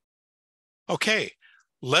 Okay,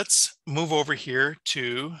 let's move over here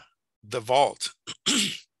to the vault.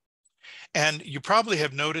 And you probably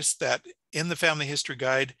have noticed that in the Family History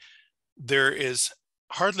Guide, there is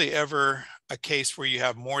hardly ever a case where you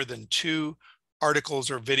have more than 2 articles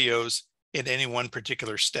or videos in any one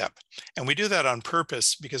particular step. And we do that on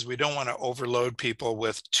purpose because we don't want to overload people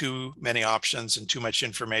with too many options and too much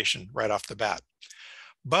information right off the bat.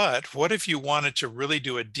 But what if you wanted to really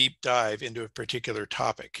do a deep dive into a particular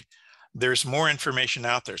topic? There's more information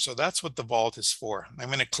out there. So that's what the vault is for. I'm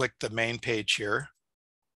going to click the main page here.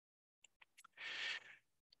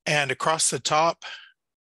 And across the top,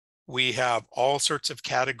 we have all sorts of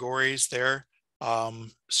categories there.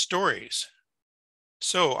 Stories.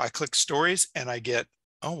 So I click stories and I get,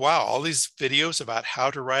 oh wow, all these videos about how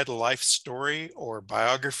to write a life story or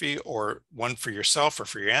biography, or one for yourself or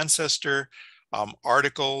for your ancestor,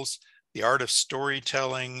 articles, the art of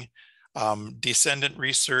storytelling, descendant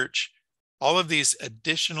research, all of these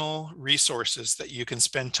additional resources that you can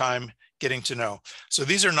spend time getting to know. So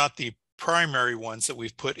these are not the primary ones that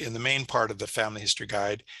we've put in the main part of the Family History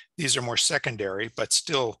Guide. These are more secondary, but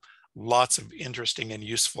still lots of interesting and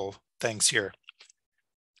useful things here.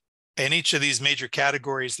 In each of these major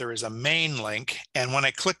categories, there is a main link. And when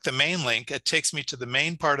I click the main link, it takes me to the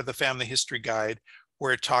main part of the Family History Guide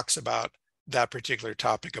where it talks about that particular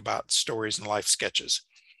topic about stories and life sketches.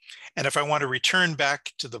 And if I want to return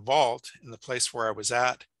back to the vault in the place where I was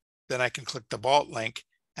at, then I can click the vault link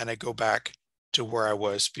and I go back to where I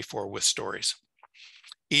was before with stories.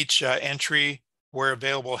 Each entry where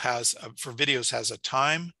available has, for videos, has a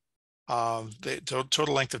time, the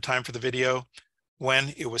total length of time for the video,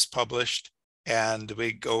 when it was published, and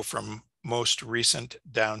we go from most recent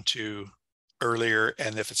down to earlier,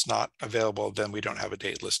 and if it's not available, then we don't have a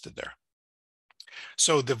date listed there.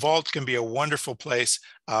 So the vault can be a wonderful place.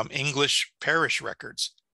 English parish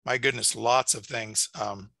records, my goodness, lots of things.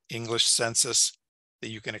 English census that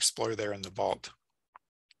you can explore there in the vault.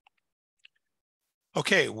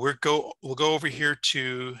 Okay, we'll go over here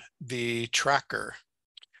to the tracker.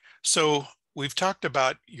 So we've talked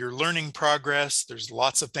about your learning progress. There's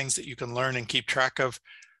lots of things that you can learn and keep track of.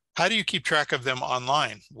 How do you keep track of them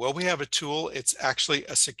online? Well, we have a tool. It's actually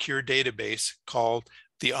a secure database called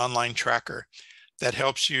the Online Tracker that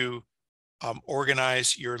helps you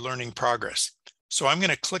organize your learning progress. So I'm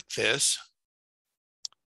going to click this,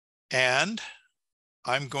 and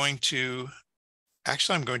I'm going to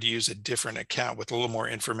use a different account with a little more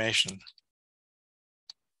information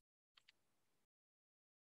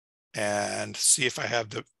and see if I have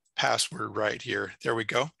the password right here. There we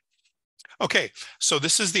go. Okay, so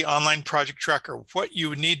this is the online project tracker. What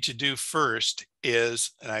you need to do first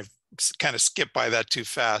is, and I've kind of skipped by that too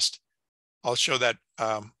fast. I'll show that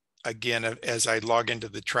again as I log into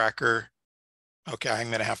the tracker. Okay, I'm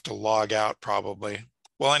going to have to log out probably.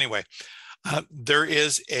 Well, anyway, there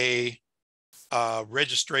is a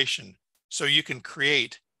registration. So you can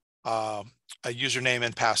create a username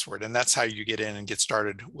and password, and that's how you get in and get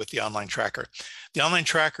started with the online tracker. The online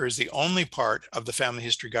tracker is the only part of the Family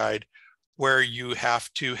History Guide where you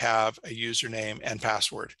have to have a username and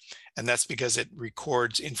password. And that's because it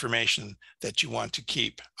records information that you want to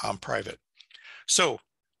keep private. So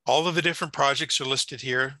all of the different projects are listed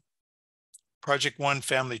here. Project 1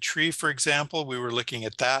 Family Tree, for example, we were looking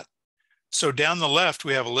at that. So down the left,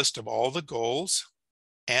 we have a list of all the goals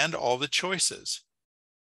and all the choices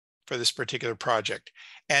for this particular project.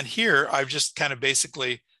 And here I've just kind of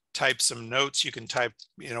basically typed some notes. You can type,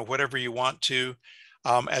 whatever you want to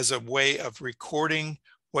as a way of recording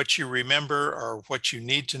what you remember or what you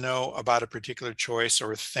need to know about a particular choice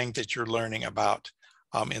or thing that you're learning about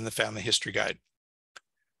in the Family History Guide.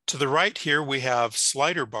 To the right here, we have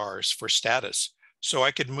slider bars for status. So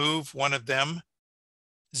I could move one of them.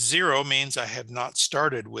 0 means I have not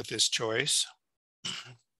started with this choice.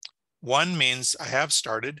 1 means I have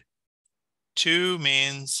started. 2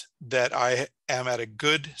 means that I am at a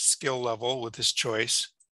good skill level with this choice.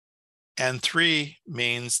 And 3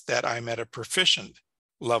 means that I'm at a proficient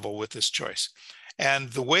level with this choice.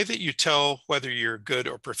 And the way that you tell whether you're good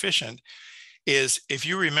or proficient is, if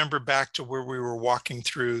you remember back to where we were walking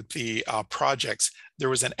through the projects, there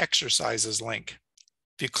was an exercises link.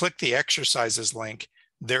 If you click the exercises link,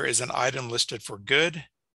 there is an item listed for good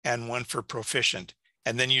and one for proficient.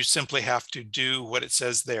 And then you simply have to do what it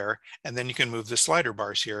says there. And then you can move the slider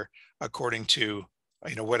bars here according to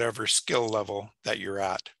whatever skill level that you're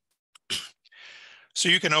at. So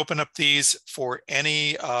you can open up these for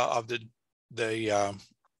any of the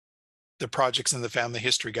projects in the Family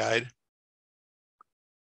History Guide.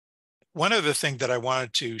 One other thing that I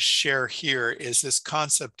wanted to share here is this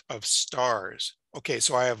concept of stars. Okay,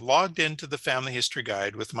 so I have logged into the Family History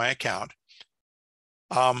Guide with my account.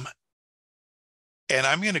 And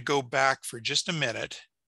I'm going to go back for just a minute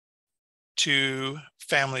to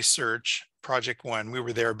Family Search, Project 1. We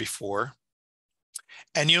were there before.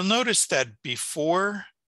 And you'll notice that before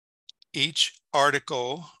each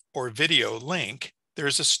article or video link,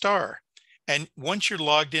 there's a star. And once you're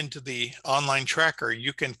logged into the online tracker,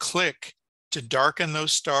 you can click to darken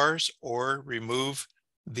those stars or remove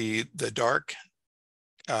the dark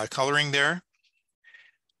coloring there.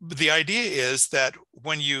 But the idea is that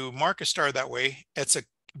when you mark a star that way, it's a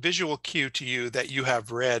visual cue to you that you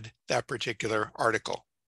have read that particular article.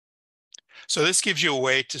 So this gives you a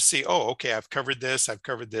way to see, oh, okay, I've covered this,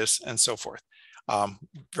 and so forth.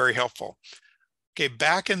 Very helpful. Okay,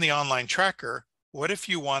 back in the online tracker, what if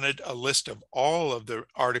you wanted a list of all of the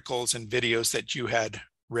articles and videos that you had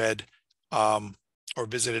read or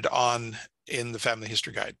visited in the Family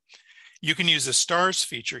History Guide? You can use the stars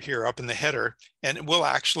feature here up in the header, and it will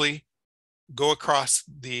actually go across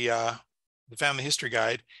the Family History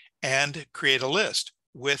Guide and create a list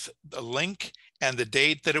with the link and the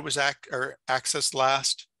date that it was accessed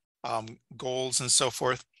last, goals and so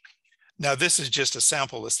forth. Now, this is just a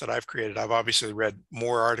sample list that I've created. I've obviously read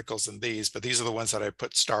more articles than these, but these are the ones that I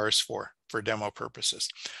put stars for demo purposes.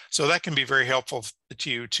 So that can be very helpful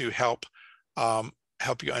to you to help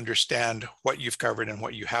you understand what you've covered and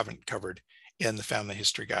what you haven't covered in the Family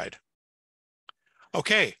History Guide.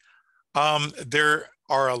 Okay, there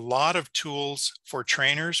are a lot of tools for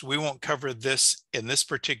trainers. We won't cover this in this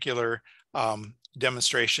particular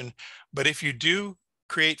demonstration, but if you do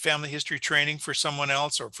create family history training for someone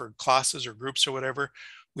else or for classes or groups or whatever,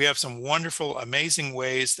 we have some wonderful, amazing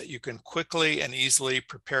ways that you can quickly and easily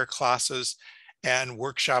prepare classes and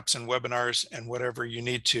workshops and webinars and whatever you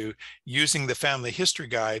need to, using the Family History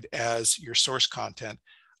Guide as your source content.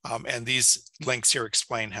 And these links here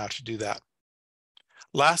explain how to do that.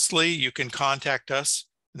 Lastly, you can contact us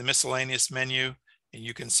in the miscellaneous menu, and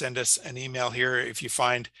you can send us an email here if you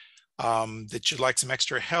find that you'd like some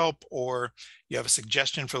extra help, or you have a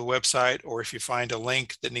suggestion for the website, or if you find a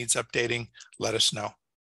link that needs updating, let us know.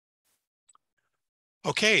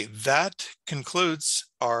 Okay, that concludes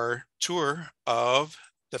our tour of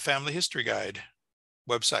the Family History Guide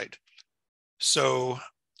website. So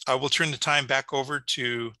I will turn the time back over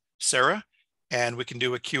to Sarah, and we can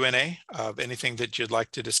do a Q&A of anything that you'd like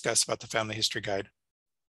to discuss about the Family History Guide.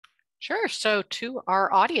 Sure. So to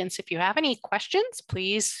our audience, if you have any questions,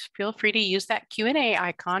 please feel free to use that Q&A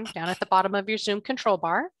icon down at the bottom of your Zoom control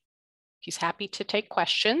bar. He's happy to take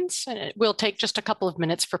questions, and it will take just a couple of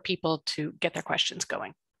minutes for people to get their questions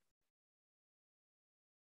going.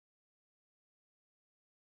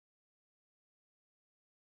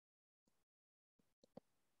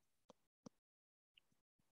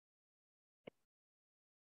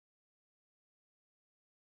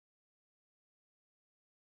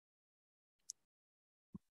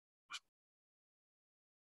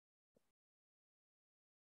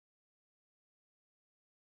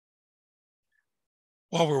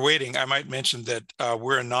 While we're waiting, I might mention that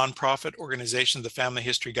we're a nonprofit organization, the Family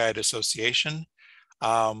History Guide Association,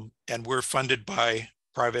 and we're funded by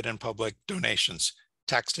private and public donations,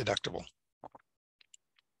 tax deductible.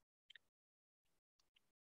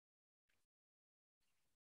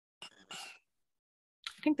 I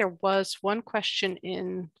think there was one question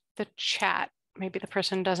in the chat. Maybe the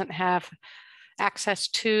person doesn't have access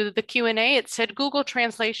to the Q&A. It said Google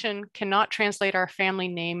Translation cannot translate our family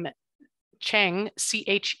name Cheng,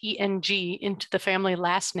 C-H-E-N-G, into the family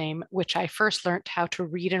last name, which I first learned how to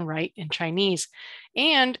read and write in Chinese,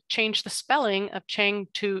 and change the spelling of Cheng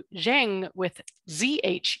to Zheng with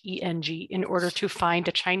Z-H-E-N-G in order to find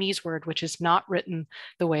a Chinese word which is not written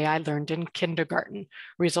the way I learned in kindergarten.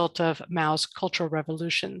 Result of Mao's Cultural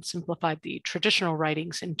Revolution simplified the traditional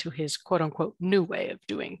writings into his quote unquote new way of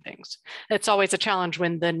doing things. It's always a challenge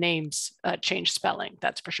when the names change spelling,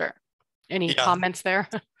 that's for sure. Any comments there?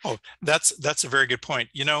 Oh, that's a very good point.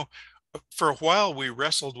 You know, for a while we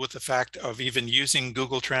wrestled with the fact of even using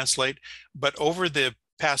Google Translate, but over the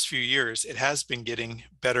past few years, it has been getting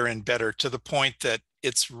better and better to the point that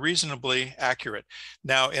it's reasonably accurate.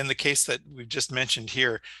 Now, in the case that we've just mentioned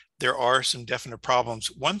here, there are some definite problems.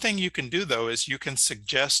 One thing you can do, though, is you can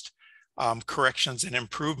suggest corrections and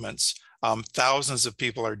improvements. Thousands of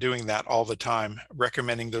people are doing that all the time,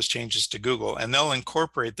 recommending those changes to Google, and they'll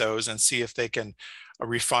incorporate those and see if they can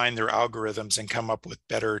refine their algorithms and come up with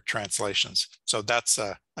better translations. So that's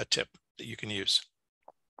a tip that you can use.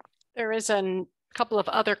 There is a couple of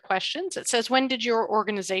other questions. It says, when did your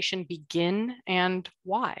organization begin and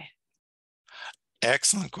why?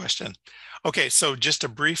 Excellent question. Okay, so just a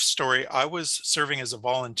brief story. I was serving as a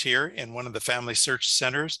volunteer in one of the family search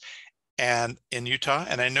centers and in Utah,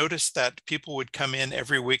 and I noticed that people would come in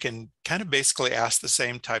every week and kind of basically ask the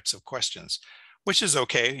same types of questions, which is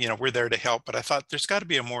okay. You know, we're there to help, but I thought there's got to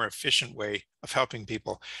be a more efficient way of helping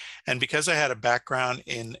people. And because I had a background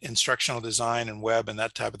in instructional design and web and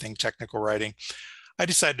that type of thing, technical writing, I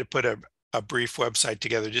decided to put a brief website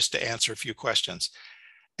together just to answer a few questions.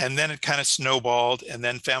 And then it kind of snowballed, and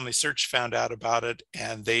then Family Search found out about it,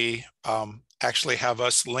 and they actually have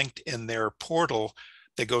us linked in their portal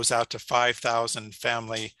that goes out to 5,000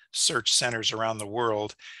 family search centers around the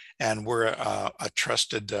world. And we're a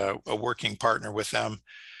trusted a working partner with them.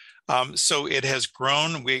 So it has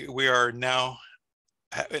grown. We are now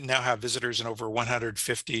have visitors in over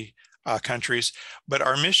 150 countries, but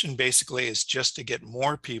our mission basically is just to get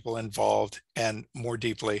more people involved and more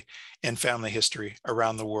deeply in family history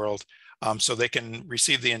around the world, so they can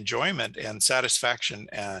receive the enjoyment and satisfaction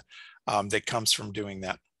that comes from doing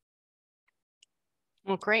that.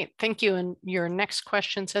 Well, great. Thank you. And your next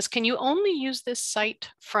question says, can you only use this site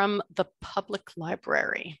from the public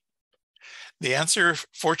library? The answer,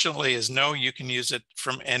 fortunately, is no. You can use it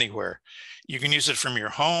from anywhere. You can use it from your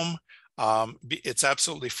home. It's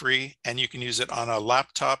absolutely free, and you can use it on a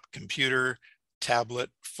laptop, computer, tablet,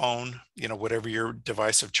 phone, you know, whatever your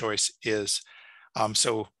device of choice is.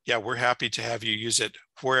 So yeah, we're happy to have you use it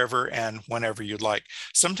wherever and whenever you'd like.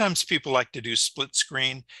 Sometimes people like to do split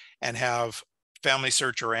screen and have Family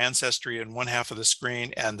Search or Ancestry in one half of the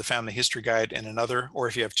screen and the Family History Guide in another, or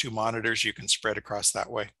if you have 2 monitors, you can spread across that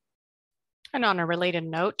way. And on a related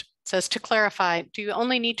note, it says to clarify, do you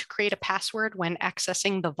only need to create a password when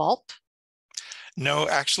accessing the vault? No,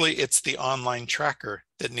 actually, it's the online tracker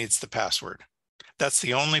that needs the password. That's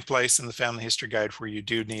the only place in the Family History Guide where you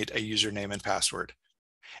do need a username and password.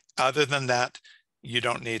 Other than that, you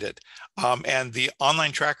don't need it. And the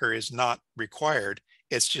online tracker is not required.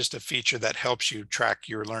 It's just a feature that helps you track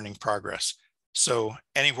your learning progress. So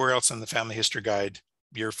anywhere else in the Family History Guide,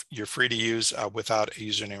 you're free to use without a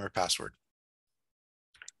username or password.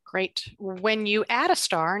 Great. When you add a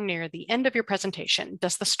star near the end of your presentation,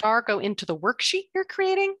 does the star go into the worksheet you're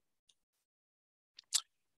creating?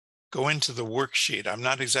 Go into the worksheet. I'm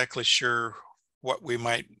not exactly sure what we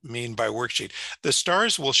might mean by worksheet. The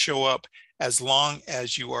stars will show up as long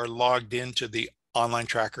as you are logged into the online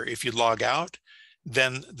tracker. If you log out,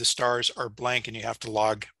 then the stars are blank and you have to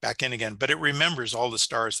log back in again. But it remembers all the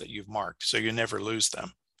stars that you've marked, so you never lose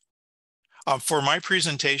them. For my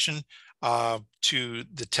presentation to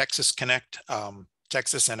the Texas Connect,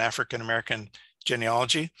 Texas and African American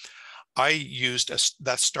genealogy, I used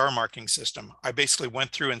that star marking system. I basically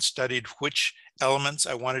went through and studied which elements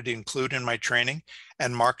I wanted to include in my training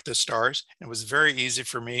and marked the stars. It was very easy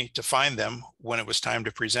for me to find them when it was time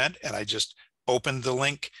to present. And I just opened the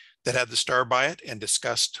link that had the star by it and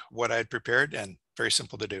discussed what I had prepared, and very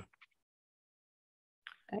simple to do.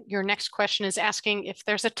 Your next question is asking if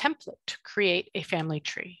there's a template to create a family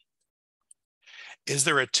tree. Is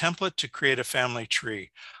there a template to create a family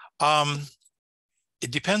tree? It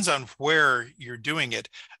depends on where you're doing it.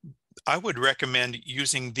 I would recommend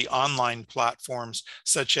using the online platforms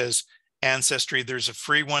such as Ancestry. There's a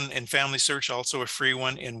free one in Family Search, also a free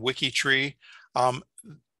one in WikiTree.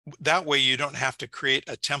 That way you don't have to create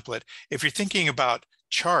a template. If you're thinking about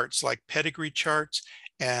charts like pedigree charts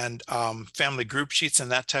and family group sheets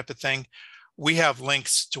and that type of thing, we have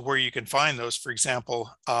links to where you can find those. For example,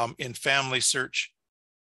 in Family Search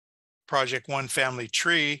Project 1 Family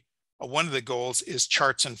Tree, one of the goals is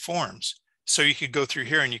charts and forms. So you could go through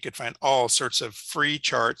here and you could find all sorts of free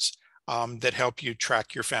charts that help you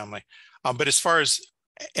track your family. But as far as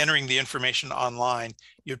entering the information online,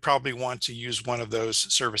 you'd probably want to use one of those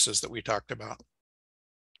services that we talked about.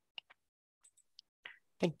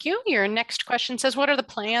 Thank you. Your next question says, what are the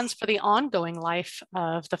plans for the ongoing life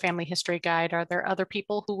of the Family History Guide? Are there other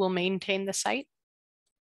people who will maintain the site?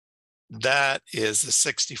 That is a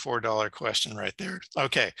 $64 question right there.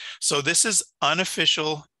 Okay, so this is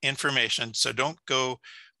unofficial information, so don't go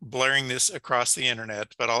blaring this across the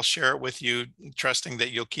internet, but I'll share it with you, trusting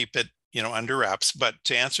that you'll keep it, under wraps. But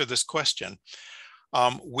to answer this question,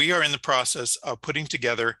 we are in the process of putting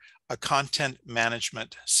together a content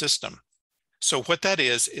management system. So what that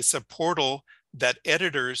is, it's a portal that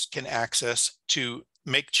editors can access to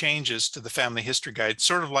make changes to the Family History Guide,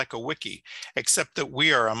 sort of like a wiki, except that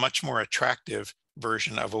we are a much more attractive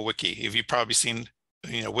version of a wiki. You've probably seen,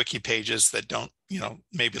 wiki pages that don't,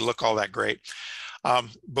 maybe look all that great.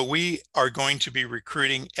 But we are going to be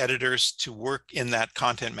recruiting editors to work in that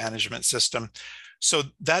content management system. So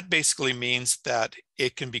that basically means that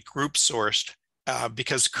it can be group sourced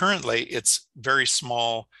because currently it's very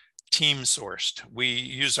small team sourced. We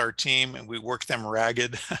use our team and we work them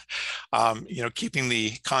ragged, keeping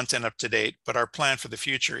the content up to date. But our plan for the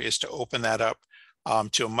future is to open that up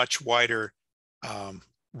to a much wider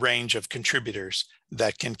range of contributors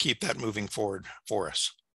that can keep that moving forward for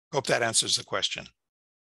us. Hope that answers the question.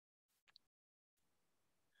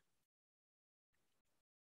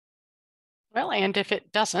 Well, and if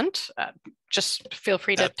it doesn't, just feel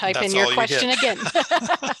free to type in your question again.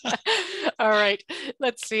 All right,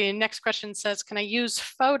 let's see. Next question says, can I use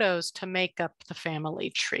photos to make up the family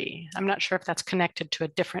tree? I'm not sure if that's connected to a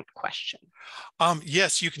different question.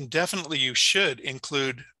 Yes, you should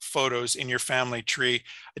include photos in your family tree.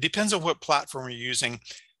 It depends on what platform you're using.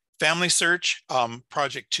 Family Search,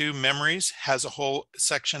 Project 2 Memories has a whole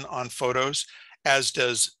section on photos, as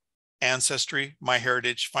does Ancestry,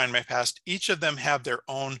 MyHeritage, Find My Past. Each of them have their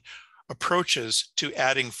own approaches to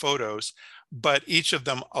adding photos, but each of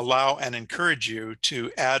them allow and encourage you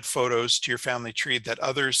to add photos to your family tree that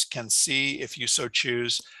others can see if you so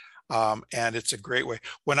choose. And it's a great way.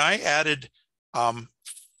 When I added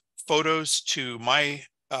photos to my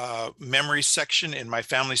memories section in my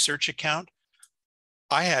Family Search account,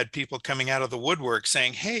 I had people coming out of the woodwork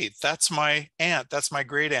saying, hey, that's my aunt, that's my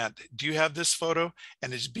great aunt. Do you have this photo?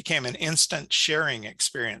 And it became an instant sharing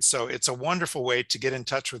experience. So it's a wonderful way to get in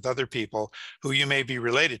touch with other people who you may be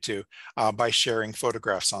related to by sharing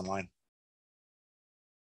photographs online.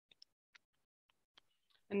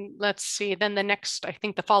 And let's see, then the next, I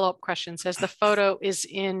think the follow-up question says the photo is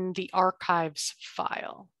in the archives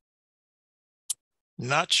file.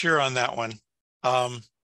 Not sure on that one. I'm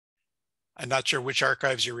not sure which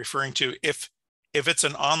archives you're referring to. If it's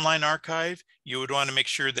an online archive, you would want to make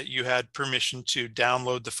sure that you had permission to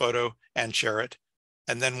download the photo and share it.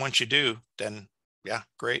 And then once you do, then yeah,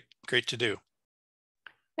 great to do.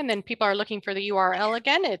 And then people are looking for the URL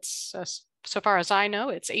again. It's so far as I know,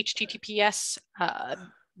 it's https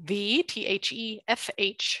the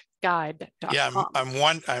THEFH guide.com. Yeah,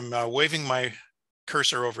 I'm waving my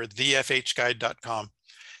cursor over thefhguide.com.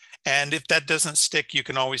 And if that doesn't stick, you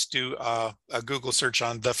can always do a Google search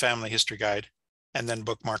on the Family History Guide and then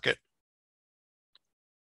bookmark it.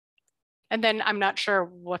 And then I'm not sure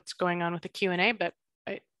what's going on with the Q&A, but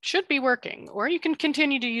it should be working. Or you can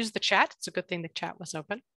continue to use the chat. It's a good thing the chat was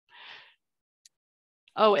open.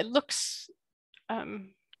 Oh, it looks,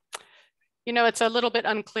 you know, it's a little bit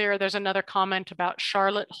unclear. There's another comment about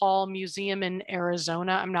Charlotte Hall Museum in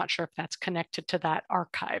Arizona. I'm not sure if that's connected to that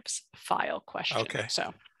archives file question. Okay.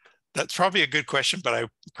 So that's probably a good question, but I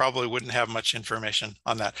probably wouldn't have much information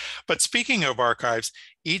on that. But speaking of archives,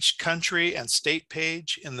 each country and state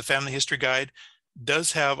page in the Family History Guide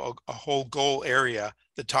does have a whole goal area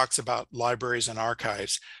that talks about libraries and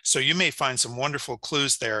archives. So you may find some wonderful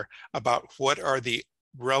clues there about what are the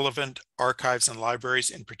relevant archives and libraries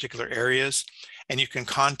in particular areas, and you can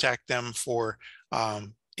contact them for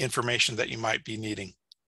information that you might be needing.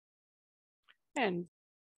 And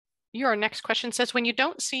your next question says, when you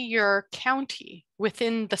don't see your county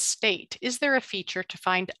within the state, is there a feature to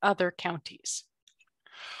find other counties?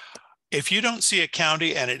 If you don't see a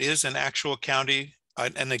county and it is an actual county,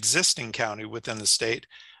 an existing county within the state,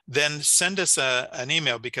 then send us an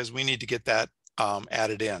email because we need to get that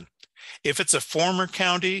added in. If it's a former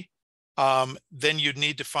county, then you'd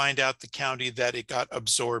need to find out the county that it got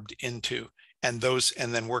absorbed into, and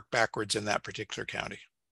then work backwards in that particular county.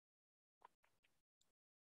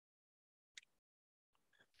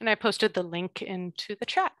 And I posted the link into the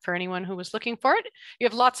chat for anyone who was looking for it. You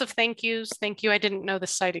have lots of thank yous. Thank you. I didn't know the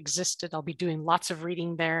site existed. I'll be doing lots of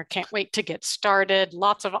reading there. Can't wait to get started.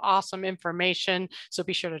 Lots of awesome information. So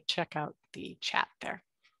be sure to check out the chat there.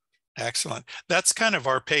 Excellent. That's kind of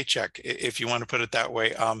our paycheck, if you want to put it that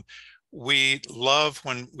way. We love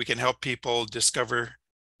when we can help people discover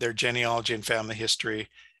their genealogy and family history.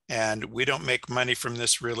 And we don't make money from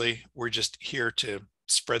this, really. We're just here to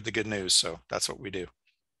spread the good news. So that's what we do.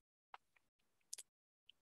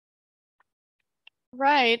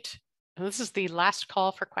 Right. This is the last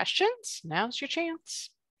call for questions. Now's your chance.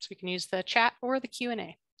 So you can use the chat or the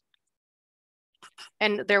Q&A.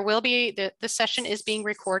 And there will be, this session is being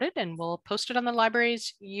recorded and we'll post it on the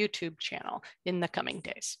library's YouTube channel in the coming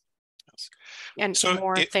days. And so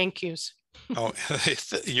more thank yous. Oh,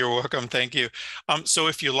 you're welcome. Thank you. So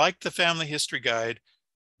if you like the Family History Guide,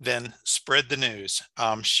 then spread the news.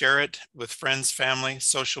 Share it with friends, family,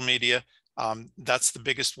 social media. That's the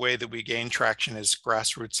biggest way that we gain traction, is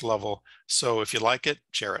grassroots level. So if you like it,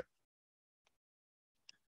 share it.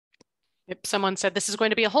 Yep, someone said this is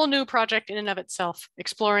going to be a whole new project in and of itself,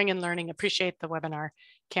 exploring and learning. Appreciate the webinar.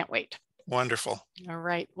 Can't wait. Wonderful. All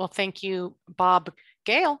right. Well, thank you, Bob.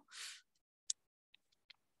 Gail.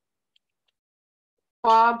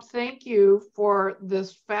 Bob, thank you for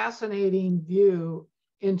this fascinating view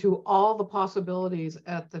into all the possibilities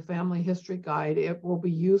at the Family History Guide. It will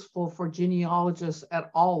be useful for genealogists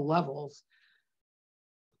at all levels.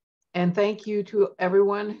 And thank you to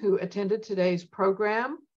everyone who attended today's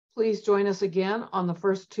program. Please join us again on the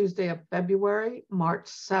first Tuesday of February, March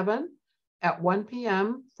 7 at 1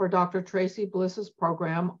 p.m. for Dr. Tracy Bliss's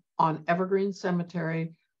program on Evergreen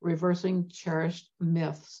Cemetery, Reversing Cherished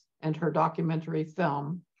Myths, and her documentary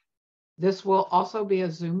film. This will also be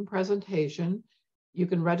a Zoom presentation. You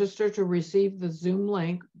can register to receive the Zoom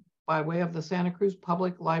link by way of the Santa Cruz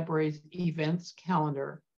Public Library's events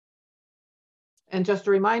calendar. And just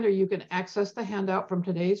a reminder, you can access the handout from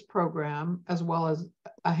today's program, as well as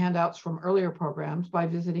handouts from earlier programs, by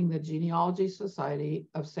visiting the Genealogy Society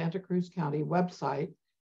of Santa Cruz County website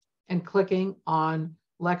and clicking on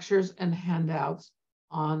Lectures and Handouts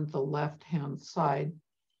on the left-hand side.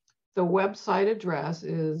 The website address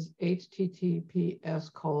is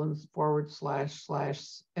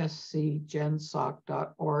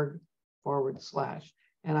https://scgensoc.org/.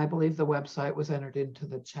 And I believe the website was entered into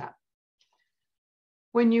the chat.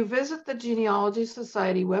 When you visit the Genealogy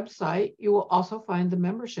Society website, you will also find the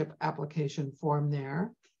membership application form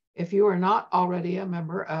there. If you are not already a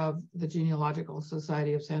member of the Genealogical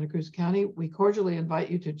Society of Santa Cruz County, we cordially invite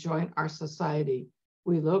you to join our society.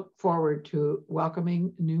 We look forward to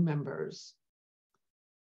welcoming new members.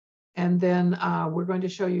 And then we're going to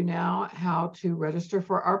show you now how to register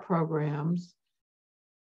for our programs.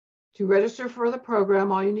 To register for the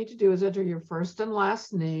program, all you need to do is enter your first and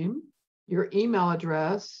last name, your email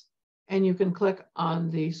address, and you can click on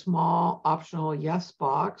the small optional yes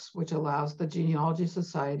box, which allows the Genealogy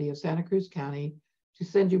Society of Santa Cruz County to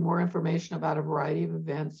send you more information about a variety of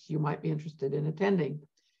events you might be interested in attending.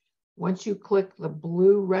 Once you click the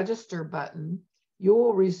blue register button, you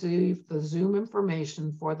will receive the Zoom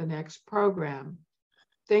information for the next program.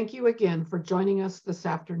 Thank you again for joining us this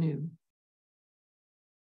afternoon.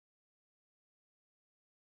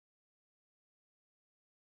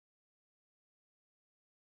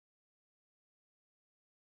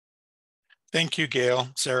 Thank you, Gail,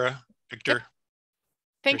 Sarah, Victor. Yep.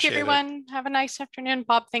 Thank you, everyone. Have a nice afternoon.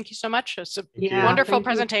 Bob, thank you so much. It's a wonderful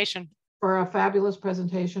presentation. For a fabulous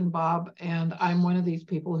presentation, Bob. And I'm one of these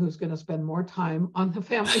people who's going to spend more time on the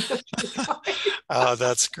family history guide. Oh,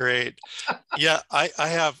 that's great. Yeah, I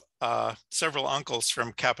have several uncles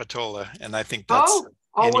from Capitola, and I think that's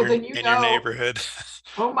in your neighborhood.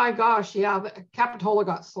 Oh my gosh, yeah, Capitola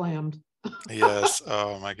got slammed. Yes.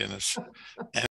 Oh my goodness. And